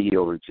put the seed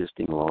over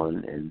existing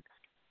lawn, and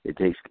it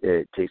takes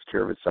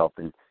care of itself.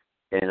 And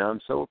I'm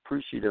so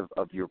appreciative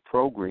of your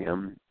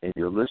program and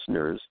your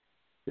listeners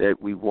that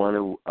we want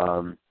to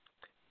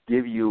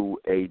give you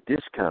a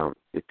discount.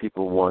 If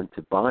people want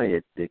to buy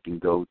it, they can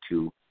go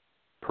to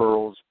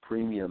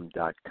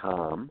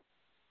pearlspremium.com.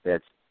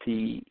 That's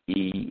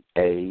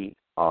PEARLS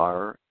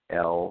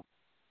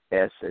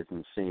as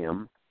in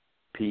Sam,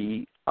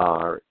 PREMIUM.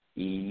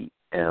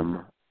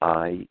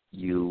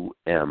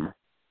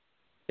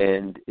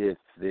 And if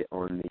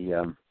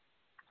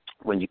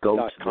when you go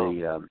to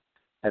the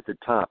at the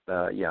top,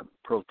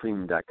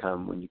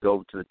 pearlspremium.com, when you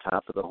go to the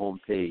top of the home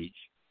page,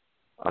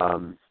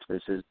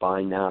 it says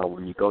buy now.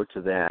 When you go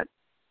to that,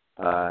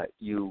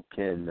 you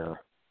can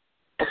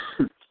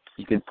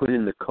you can put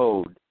in the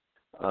code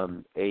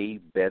A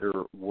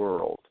Better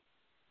World,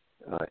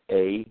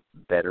 A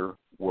Better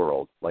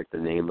World, like the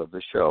name of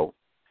the show,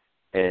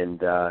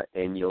 and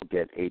you'll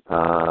get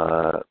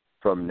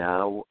from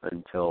now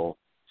until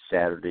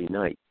Saturday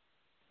night,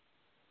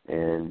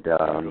 and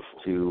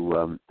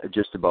to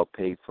just about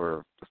pay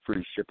for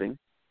free shipping.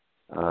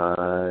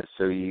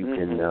 So you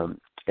can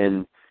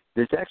and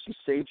this actually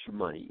saves you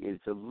money.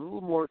 It's a little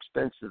more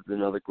expensive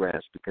than other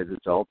grass because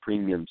it's all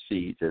premium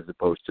seeds, as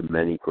opposed to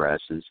many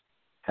grasses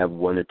have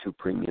 1 or 2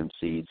 premium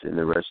seeds, and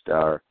the rest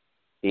are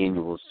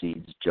annual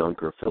seeds,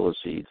 junk or filler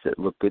seeds that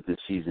look good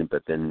this season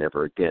but then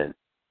never again.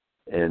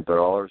 But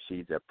all our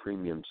seeds are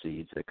premium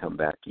seeds that come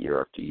back year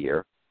after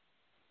year.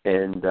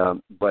 And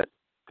but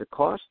the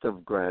cost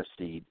of grass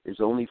seed is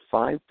only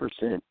 5%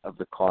 of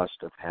the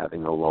cost of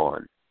having a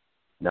lawn.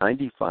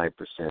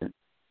 95%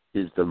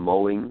 is the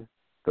mowing,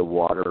 the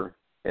water,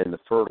 and the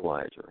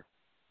fertilizer.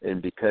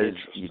 And because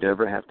you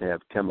never have to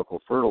have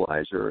chemical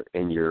fertilizer,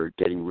 and you're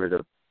getting rid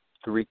of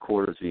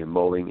 3/4 of your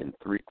mowing and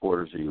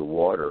 3/4 of your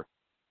water,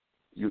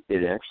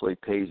 it actually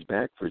pays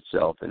back for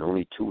itself in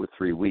only 2 or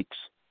 3 weeks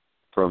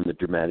from the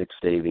dramatic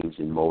savings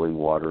in mowing,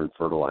 water, and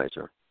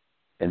fertilizer.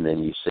 And then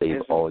you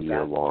save all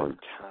year long.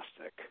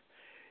 Fantastic.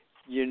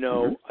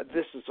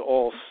 This is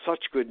all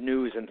such good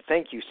news, and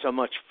thank you so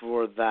much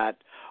for that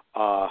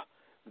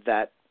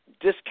that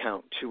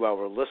discount to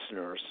our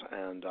listeners,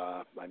 and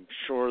I'm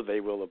sure they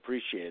will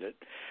appreciate it.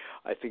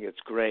 I think it's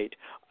great.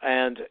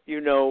 And,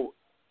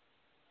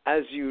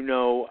 as you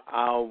know,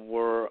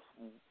 our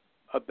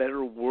A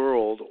Better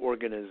World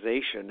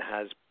organization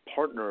has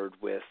partnered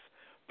with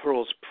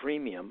Pearls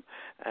Premium,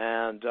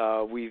 and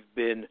we've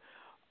been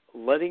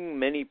letting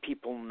many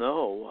people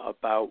know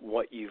about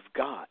what you've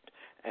got.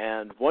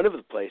 And one of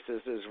the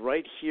places is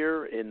right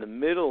here in the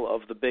middle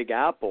of the Big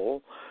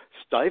Apple,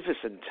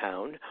 Stuyvesant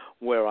Town,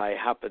 where I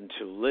happen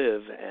to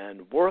live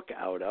and work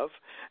out of.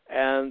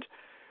 And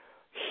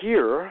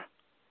here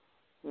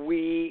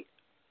we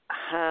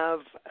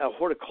have a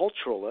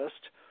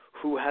horticulturalist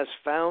who has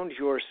found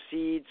your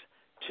seeds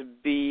to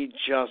be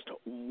just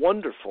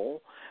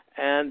wonderful,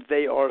 and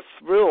they are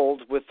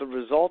thrilled with the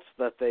results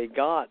that they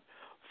got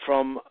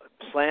from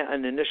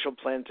an initial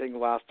planting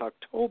last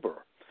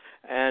October,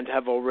 and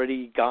have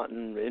already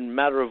gotten, in a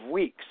matter of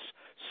weeks,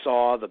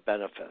 saw the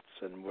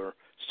benefits. And we're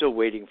still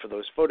waiting for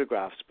those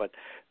photographs, but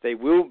they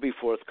will be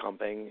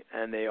forthcoming,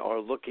 and they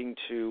are looking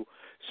to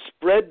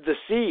spread the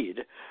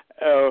seed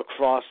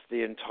across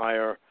the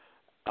entire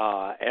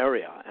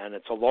area, and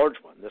it's a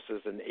large one. This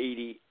is an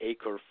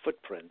 80-acre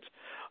footprint.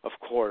 Of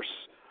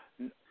course,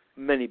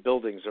 many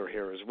buildings are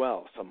here as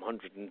well, some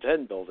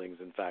 110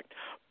 buildings, in fact.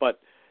 But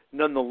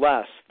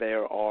nonetheless,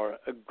 there are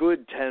a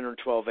good 10 or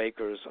 12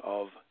 acres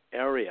of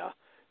area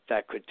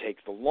that could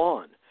take the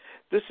lawn.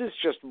 This is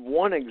just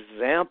one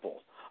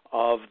example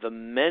of the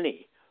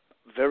many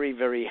very,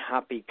 very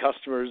happy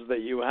customers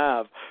that you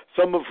have,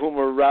 some of whom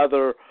are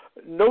rather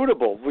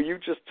notable. Will you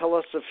just tell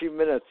us a few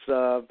minutes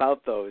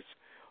about those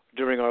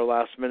during our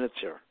last minutes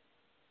here?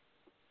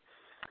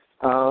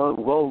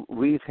 Well,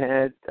 we've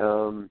had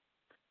some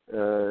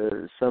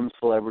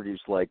celebrities,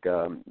 like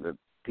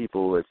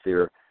people, if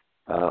they're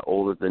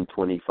older than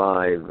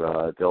 25,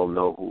 they'll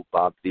know who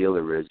Bob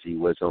Beeler is. He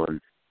was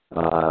on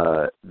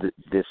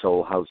This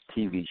Old House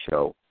TV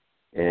show.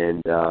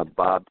 And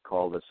Bob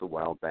called us a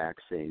while back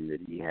saying that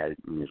he had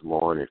in his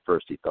lawn. At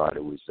first, he thought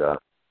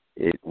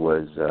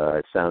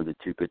it sounded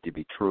too good to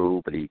be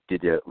true, but he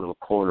did a little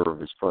corner of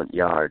his front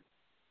yard,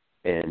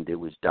 and it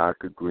was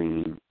darker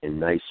green and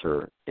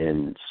nicer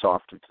and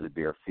softer to the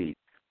bare feet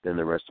than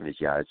the rest of his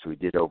yard. So he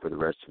did over the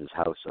rest of his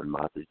house on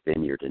Martha's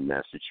Vineyard in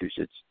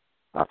Massachusetts,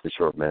 off the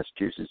shore of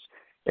Massachusetts.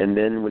 And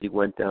then when he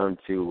went down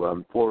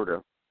to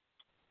Florida,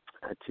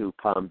 to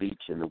Palm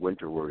Beach in the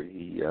winter where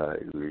he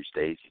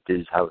stays, he did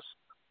his house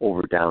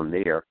over down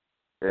there.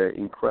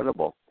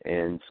 Incredible.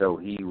 And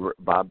so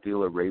Bob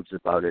Vila raves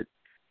about it.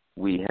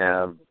 We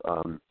have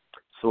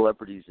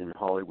celebrities in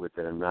Hollywood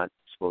that I'm not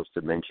supposed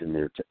to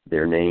mention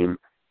their name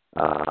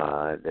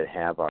that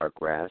have our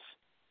grass,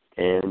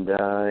 and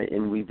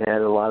we've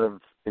had a lot of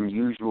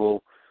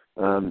unusual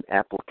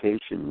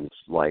applications,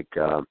 like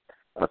a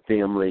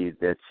family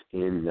that's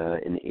in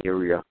an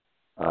area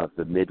of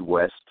the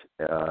Midwest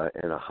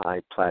in a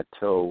high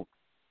plateau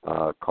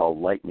called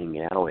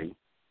Lightning Alley,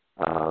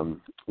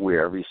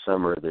 where every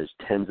summer there's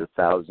tens of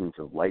thousands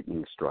of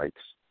lightning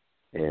strikes.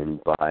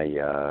 And by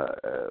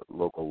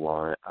local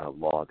law,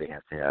 they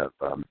have to have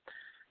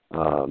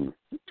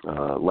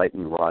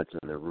lightning rods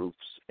on their roofs,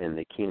 and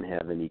they can't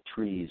have any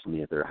trees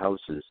near their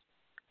houses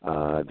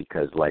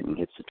because lightning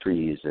hits the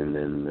trees and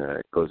then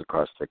it goes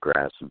across the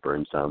grass and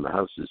burns down the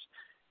houses.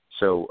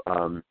 So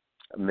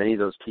many of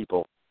those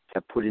people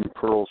have put in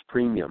Pearl's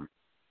Premium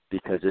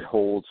because it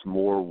holds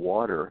more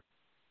water,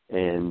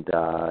 and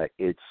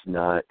it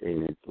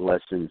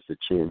lessens the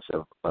chance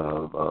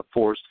of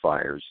forest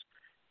fires.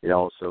 It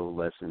also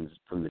lessens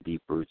from the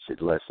deep roots.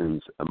 It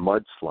lessens a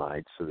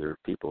mudslide. So there are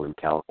people in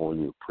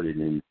California who put it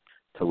in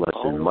to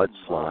lessen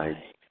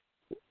mudslides.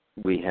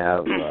 We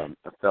have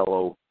a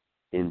fellow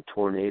in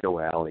Tornado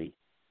Alley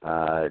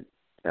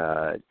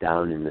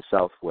down in the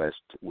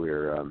Southwest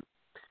where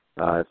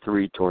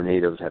 3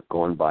 tornadoes have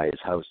gone by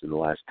his house in the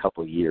last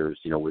couple of years,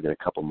 within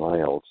a couple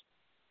miles.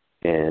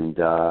 And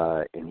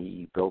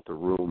he built a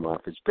room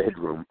off his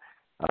bedroom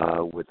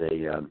with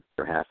a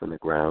half in the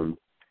ground,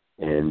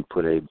 and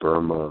put a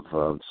berm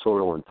of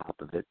soil on top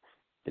of it,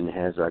 and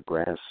has our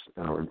grass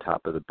on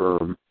top of the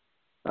berm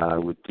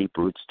with deep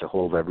roots to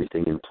hold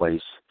everything in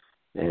place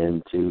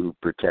and to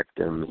protect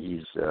him.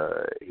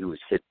 He was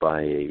hit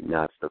by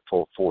not the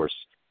full force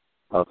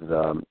of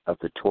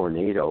the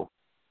tornado,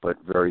 but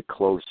very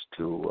close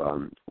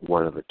to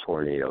one of the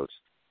tornadoes,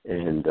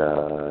 and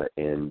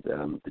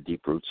the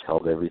deep roots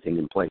held everything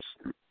in place.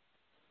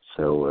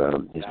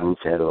 So his roof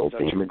had a little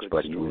damage,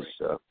 but he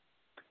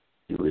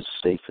was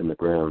safe in the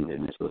ground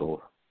in his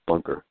little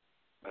bunker.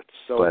 That's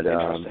so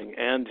interesting.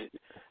 And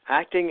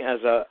acting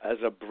as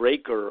a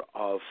breaker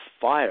of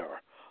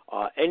fire,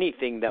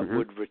 anything that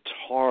would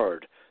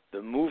retard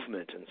the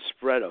movement and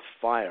spread of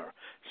fire,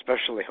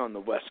 especially on the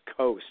West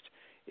Coast,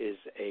 is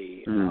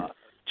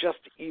just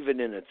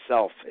even in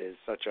itself is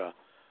such a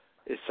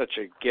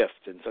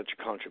gift and such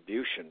a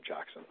contribution,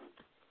 Jackson.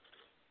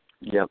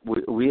 Yeah,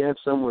 we have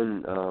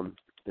someone,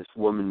 this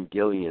woman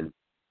Gillian,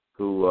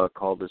 who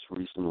called us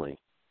recently.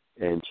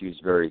 And she was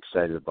very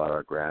excited about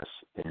our grass,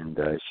 and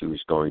she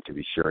was going to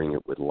be sharing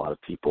it with a lot of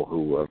people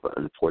who have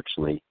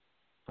unfortunately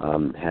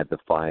had the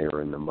fire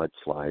and the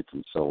mudslides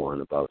and so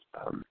on, about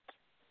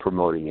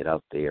promoting it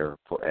out there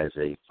as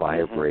a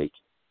fire break,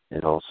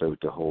 and also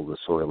to hold the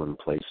soil in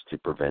place to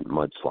prevent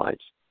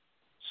mudslides.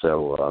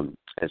 So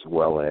as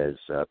well as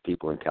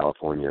people in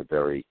California are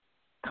very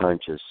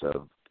conscious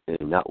of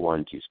not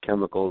wanting to use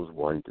chemicals,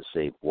 wanting to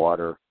save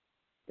water.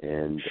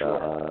 And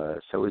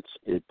so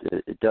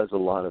it does a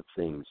lot of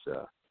things,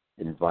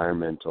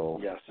 environmental.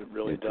 Yes, it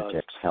really does.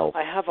 Protects health.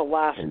 I have a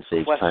last and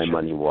saves question. Time,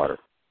 money, water.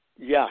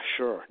 Yeah,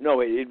 sure.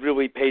 No, it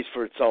really pays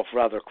for itself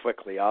rather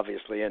quickly,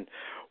 obviously. And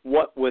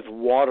what with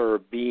water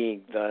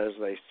being, as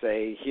they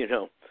say,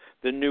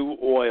 the new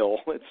oil,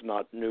 it's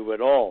not new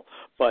at all.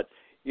 But,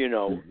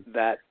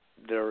 that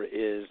there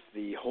is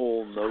the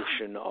whole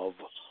notion of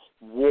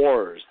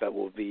wars that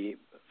will be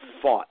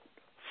fought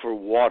for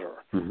water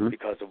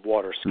because of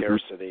water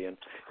scarcity. And,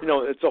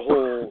 it's a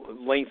whole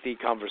lengthy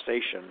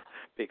conversation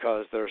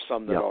because there are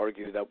some that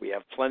argue that we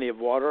have plenty of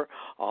water.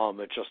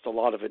 It's just a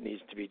lot of it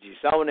needs to be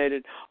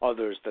desalinated.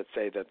 Others that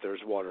say that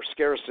there's water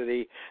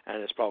scarcity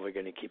and it's probably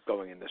going to keep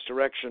going in this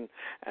direction.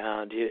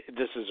 And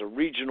this is a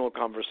regional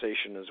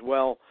conversation as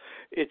well.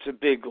 It's a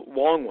big,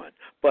 long one.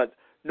 But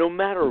no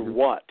matter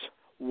what,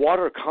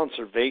 water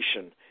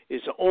conservation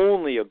is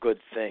only a good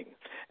thing.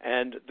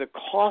 And the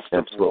cost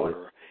of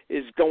water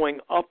is going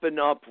up and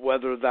up,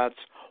 whether that's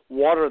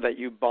water that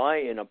you buy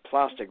in a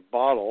plastic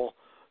bottle,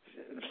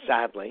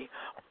 sadly,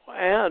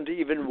 and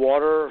even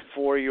water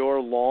for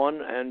your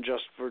lawn and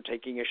just for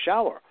taking a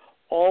shower.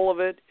 All of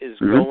it is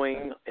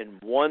going in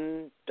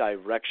one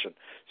direction.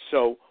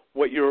 So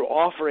what you're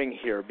offering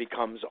here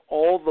becomes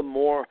all the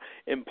more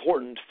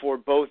important for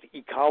both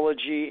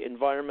ecology,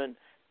 environment,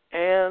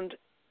 and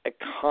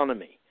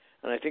economy.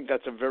 And I think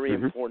that's a very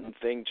important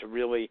thing to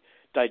really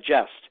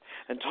digest.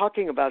 And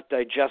talking about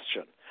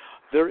digestion,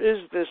 there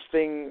is this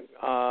thing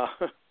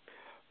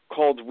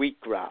called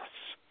wheatgrass,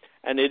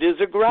 and it is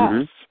a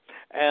grass.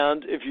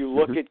 And if you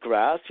look at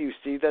grass, you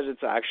see that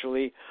it's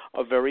actually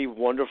a very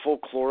wonderful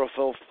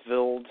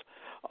chlorophyll-filled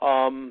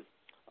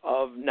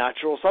of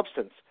natural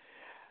substance.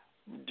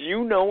 Do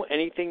you know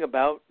anything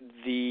about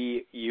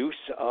the use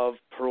of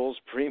Pearl's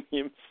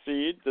premium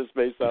seed? This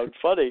may sound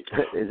funny,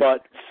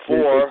 but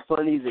it's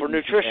funny that for you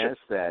nutrition. ask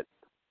that.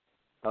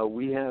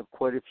 We have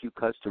quite a few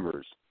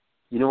customers.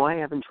 You know, I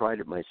haven't tried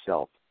it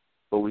myself,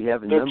 but we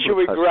have a number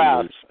of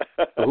customers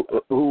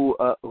who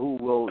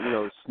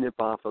will, snip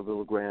off a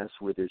little grass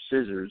with their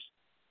scissors,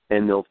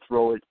 and they'll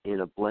throw it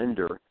in a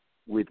blender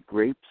with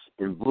grapes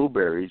and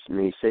blueberries, and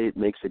they say it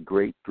makes a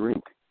great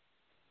drink.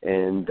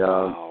 And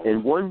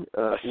one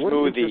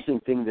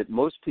interesting thing that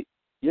most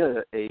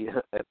people,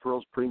 a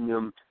Pearl's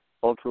Premium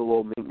Ultra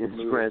Low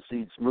Maintenance Grass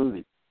Seed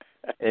Smoothie.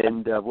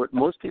 And what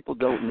most people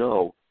don't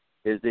know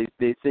is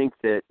they think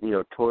that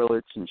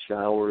toilets and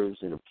showers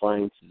and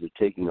appliances are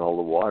taking all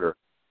the water.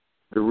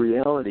 The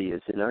reality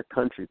is, in our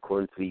country,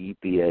 according to the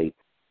EPA,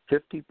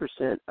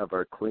 50% of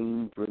our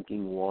clean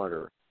drinking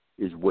water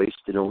is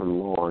wasted on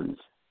lawns.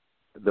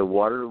 The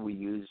water we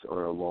use on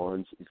our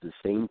lawns is the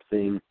same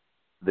thing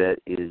that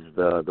is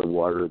the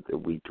water that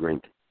we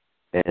drink.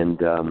 And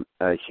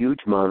a huge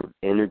amount of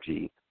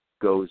energy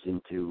goes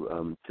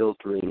into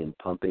filtering and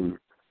pumping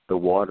the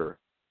water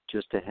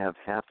just to have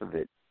half of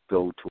it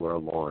go to our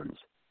lawns.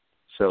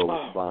 So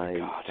by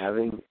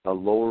having a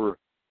lower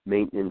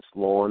maintenance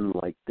lawn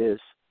like this,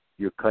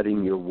 you're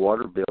cutting your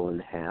water bill in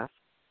half,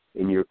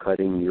 and you're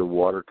cutting your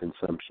water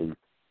consumption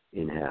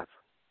in half.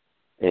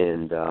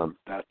 And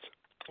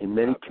in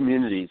many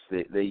communities,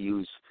 they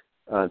use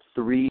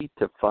 3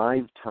 to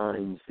 5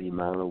 times the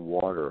amount of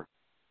water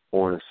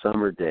on a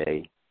summer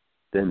day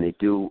than they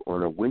do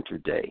on a winter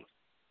day.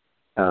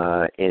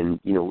 And,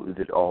 with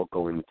it all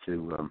going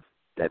to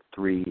that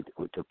 3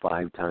 to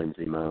 5 times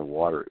the amount of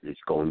water is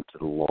going to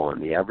the lawn.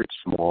 The average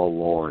small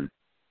lawn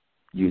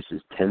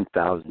uses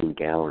 10,000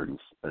 gallons,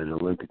 an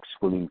Olympic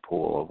swimming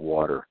pool of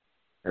water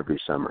every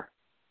summer.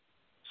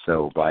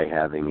 So by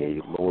having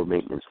a lower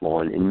maintenance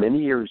lawn, in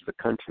many areas of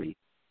the country,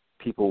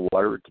 people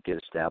water it to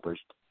get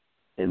established,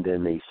 and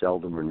then they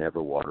seldom or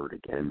never water it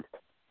again,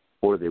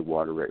 or they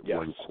water it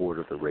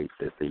 1/4 the rate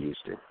that they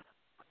used to.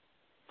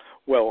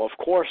 Well, of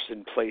course,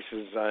 in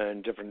places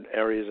in different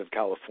areas of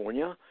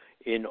California,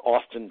 in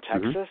Austin,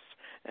 Texas,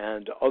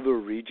 and other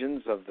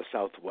regions of the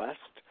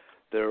Southwest,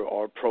 there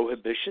are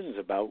prohibitions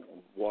about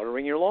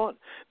watering your lawn.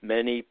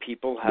 Many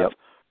people have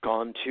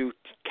gone to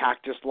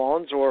cactus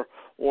lawns or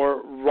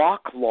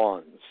rock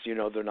lawns.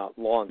 They're not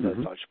lawns as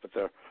such, but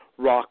they're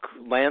rock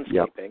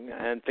landscaping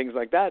and things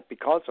like that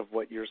because of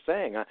what you're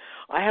saying.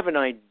 I have an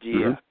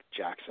idea,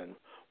 Jackson.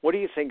 What do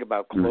you think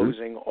about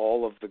closing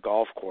all of the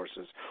golf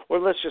courses, or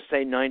let's just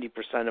say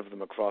 90% of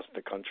them across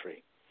the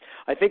country?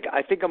 I think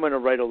I'm going to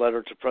write a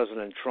letter to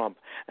President Trump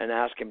and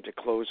ask him to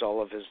close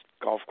all of his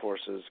golf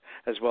courses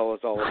as well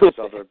as all of his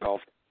other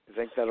golf. You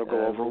think that'll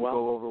go over well?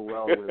 It'll go over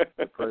well with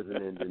the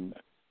president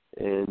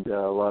and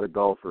a lot of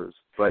golfers.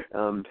 But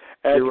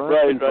there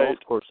are some golf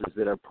courses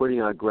that are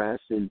putting our grass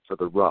in for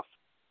the rough,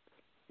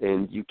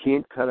 and you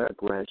can't cut our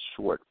grass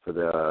short for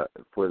the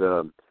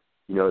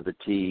the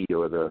tee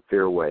or the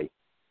fairway.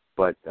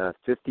 But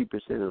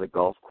 50% of the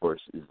golf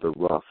course is the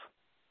rough.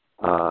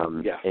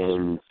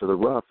 And for the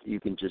rough, you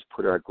can just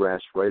put our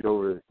grass right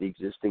over the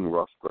existing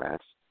rough grass.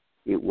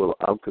 It will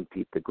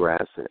outcompete the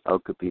grass and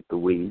outcompete the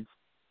weeds,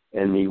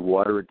 and you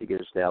water it to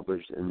get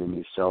established, and then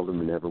you seldom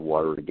and never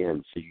water it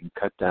again. So you can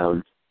cut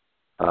down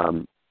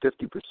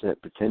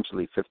 50%,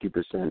 potentially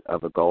 50%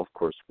 of a golf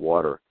course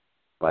water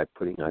by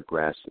putting our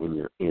grass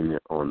in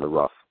on the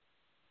rough.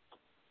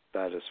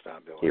 That is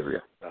fabulous.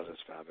 Area. That is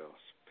fabulous.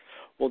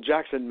 Well,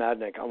 Jackson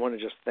Madnick, I want to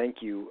just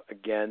thank you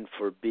again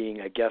for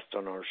being a guest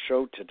on our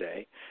show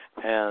today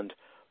and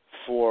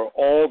for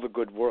all the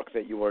good work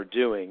that you are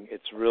doing.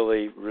 It's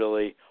really,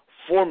 really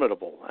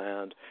formidable,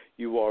 and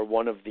you are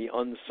one of the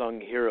unsung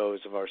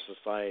heroes of our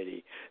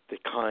society, the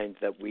kind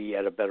that we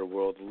at A Better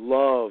World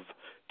love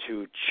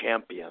to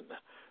champion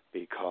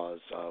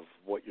because of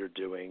what you're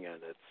doing,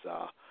 and it's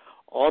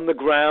on the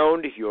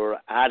ground, you're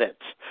at it,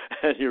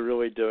 and you're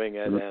really doing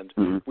it, and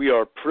we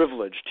are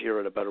privileged here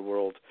at A Better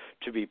World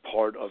to be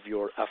part of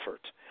your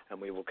effort,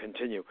 and we will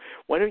continue.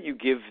 Why don't you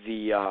give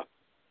the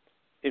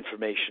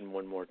information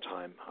one more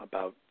time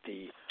about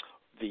the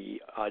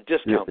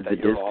discount that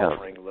you're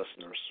offering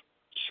listeners?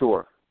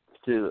 Sure.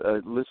 To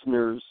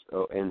listeners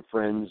and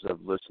friends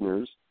of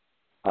listeners,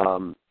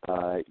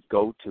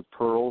 go to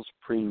Pearl's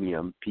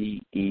Premium,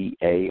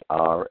 PEARLS,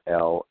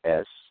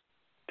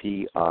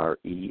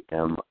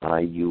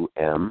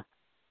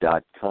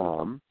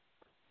 PREMIUM.com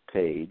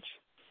page,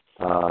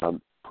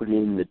 put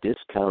in the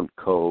discount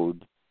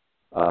code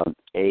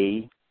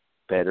A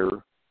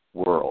Better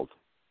World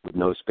with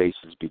no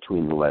spaces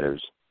between the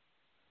letters,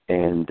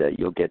 and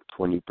you'll get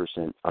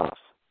 20% off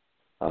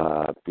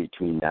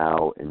between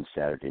now and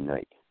Saturday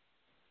night.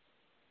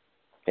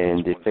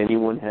 And if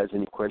anyone has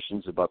any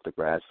questions about the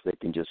grass, they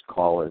can just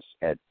call us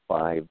at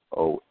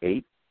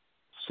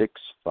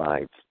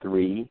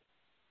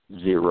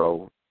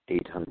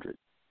 508-653-0800.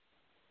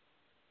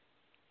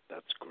 That's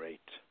That's great.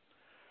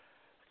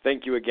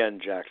 Thank you again,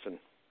 Jackson.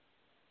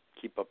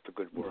 Keep up the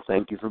good work.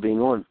 Thank you for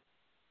being on,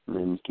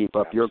 and keep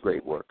up your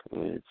great work.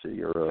 Thank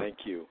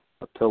you.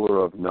 A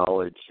pillar of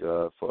knowledge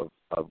of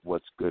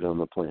what's good on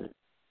the planet.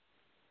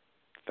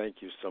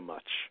 Thank you so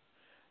much,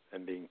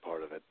 and being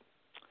part of it.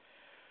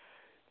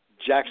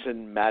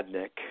 Jackson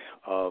Madnick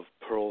of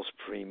Pearls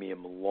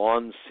Premium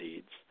Lawn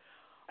Seeds.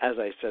 As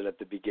I said at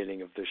the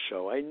beginning of the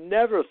show, I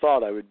never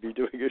thought I would be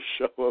doing a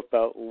show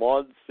about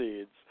lawn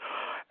seeds.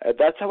 And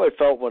that's how I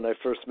felt when I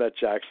first met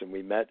Jackson.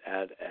 We met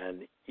at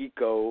an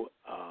eco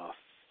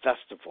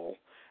festival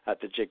at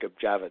the Jacob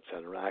Javits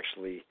Center.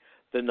 Actually,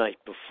 the night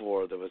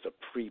before, there was a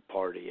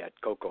pre-party at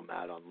Coco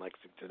Mat on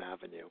Lexington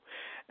Avenue.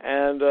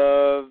 And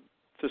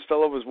this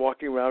fellow was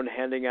walking around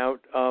handing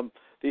out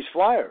these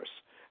flyers.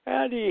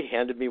 And he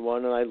handed me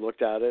one, and I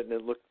looked at it, and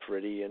it looked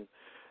pretty. And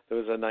there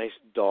was a nice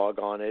dog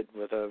on it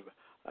with a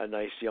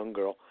nice young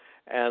girl.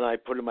 And I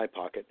put it in my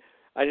pocket.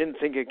 I didn't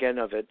think again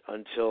of it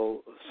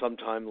until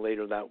sometime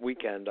later that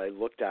weekend. I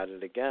looked at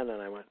it again,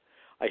 and I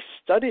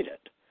studied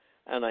it.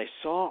 And I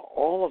saw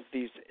all of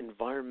these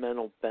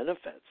environmental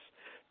benefits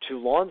to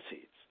lawn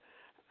seeds.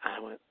 And I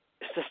went,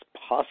 is this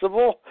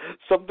possible?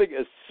 Something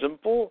as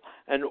simple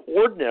and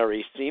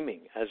ordinary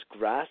seeming as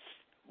grass,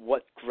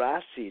 what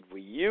grass seed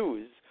we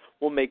use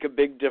will make a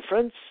big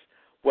difference?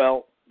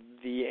 Well,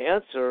 the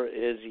answer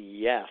is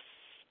yes.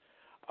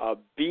 A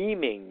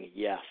beaming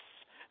yes.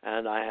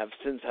 And I have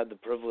since had the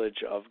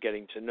privilege of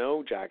getting to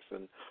know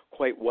Jackson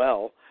quite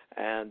well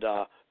and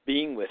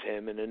being with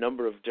him in a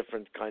number of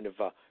different kind of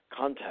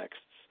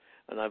contexts.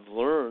 And I've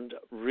learned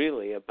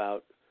really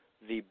about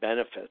the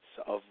benefits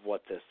of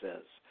what this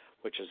is,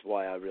 which is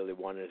why I really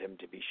wanted him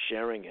to be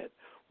sharing it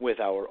with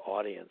our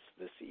audience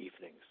this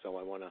evening. So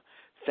I want to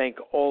thank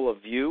all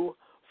of you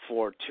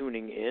for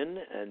tuning in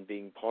and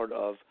being part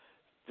of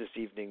this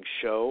evening's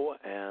show.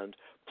 And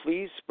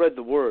please spread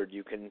the word.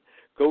 You can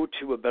go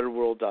to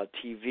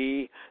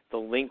abetterworld.tv. The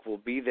link will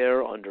be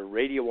there under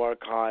Radio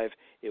Archive.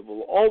 It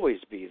will always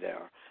be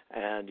there.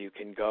 And you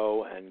can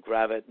go and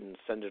grab it and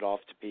send it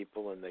off to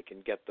people, and they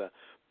can get the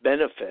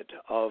benefit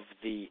of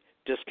the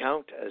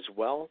discount as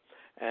well.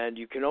 And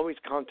you can always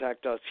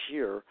contact us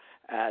here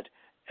at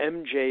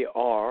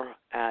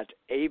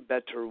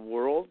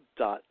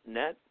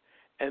mjr@abetterworld.net,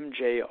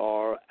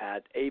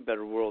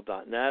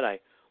 mjr@abetterworld.net. I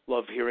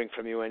love hearing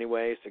from you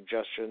anyway,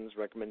 suggestions,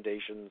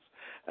 recommendations,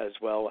 as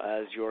well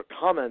as your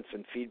comments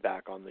and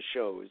feedback on the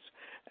shows.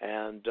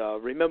 And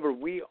remember,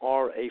 we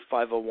are a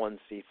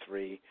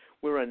 501c3.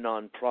 We're a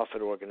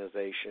nonprofit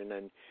organization,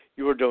 and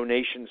your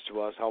donations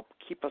to us help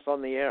keep us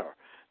on the air,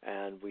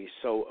 and we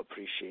so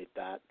appreciate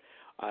that.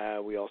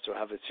 We also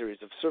have a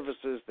series of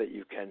services that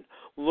you can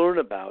learn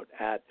about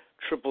at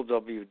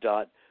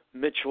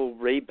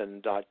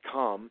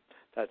www.mitchellrabin.com.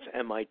 That's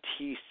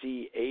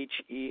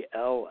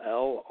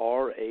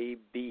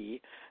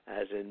MITCHELLRAB,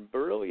 as in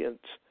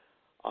brilliant,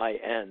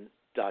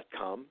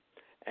 IN.com,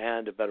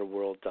 and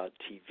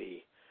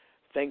abetterworld.tv.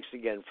 Thanks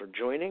again for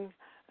joining,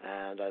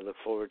 and I look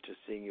forward to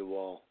seeing you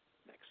all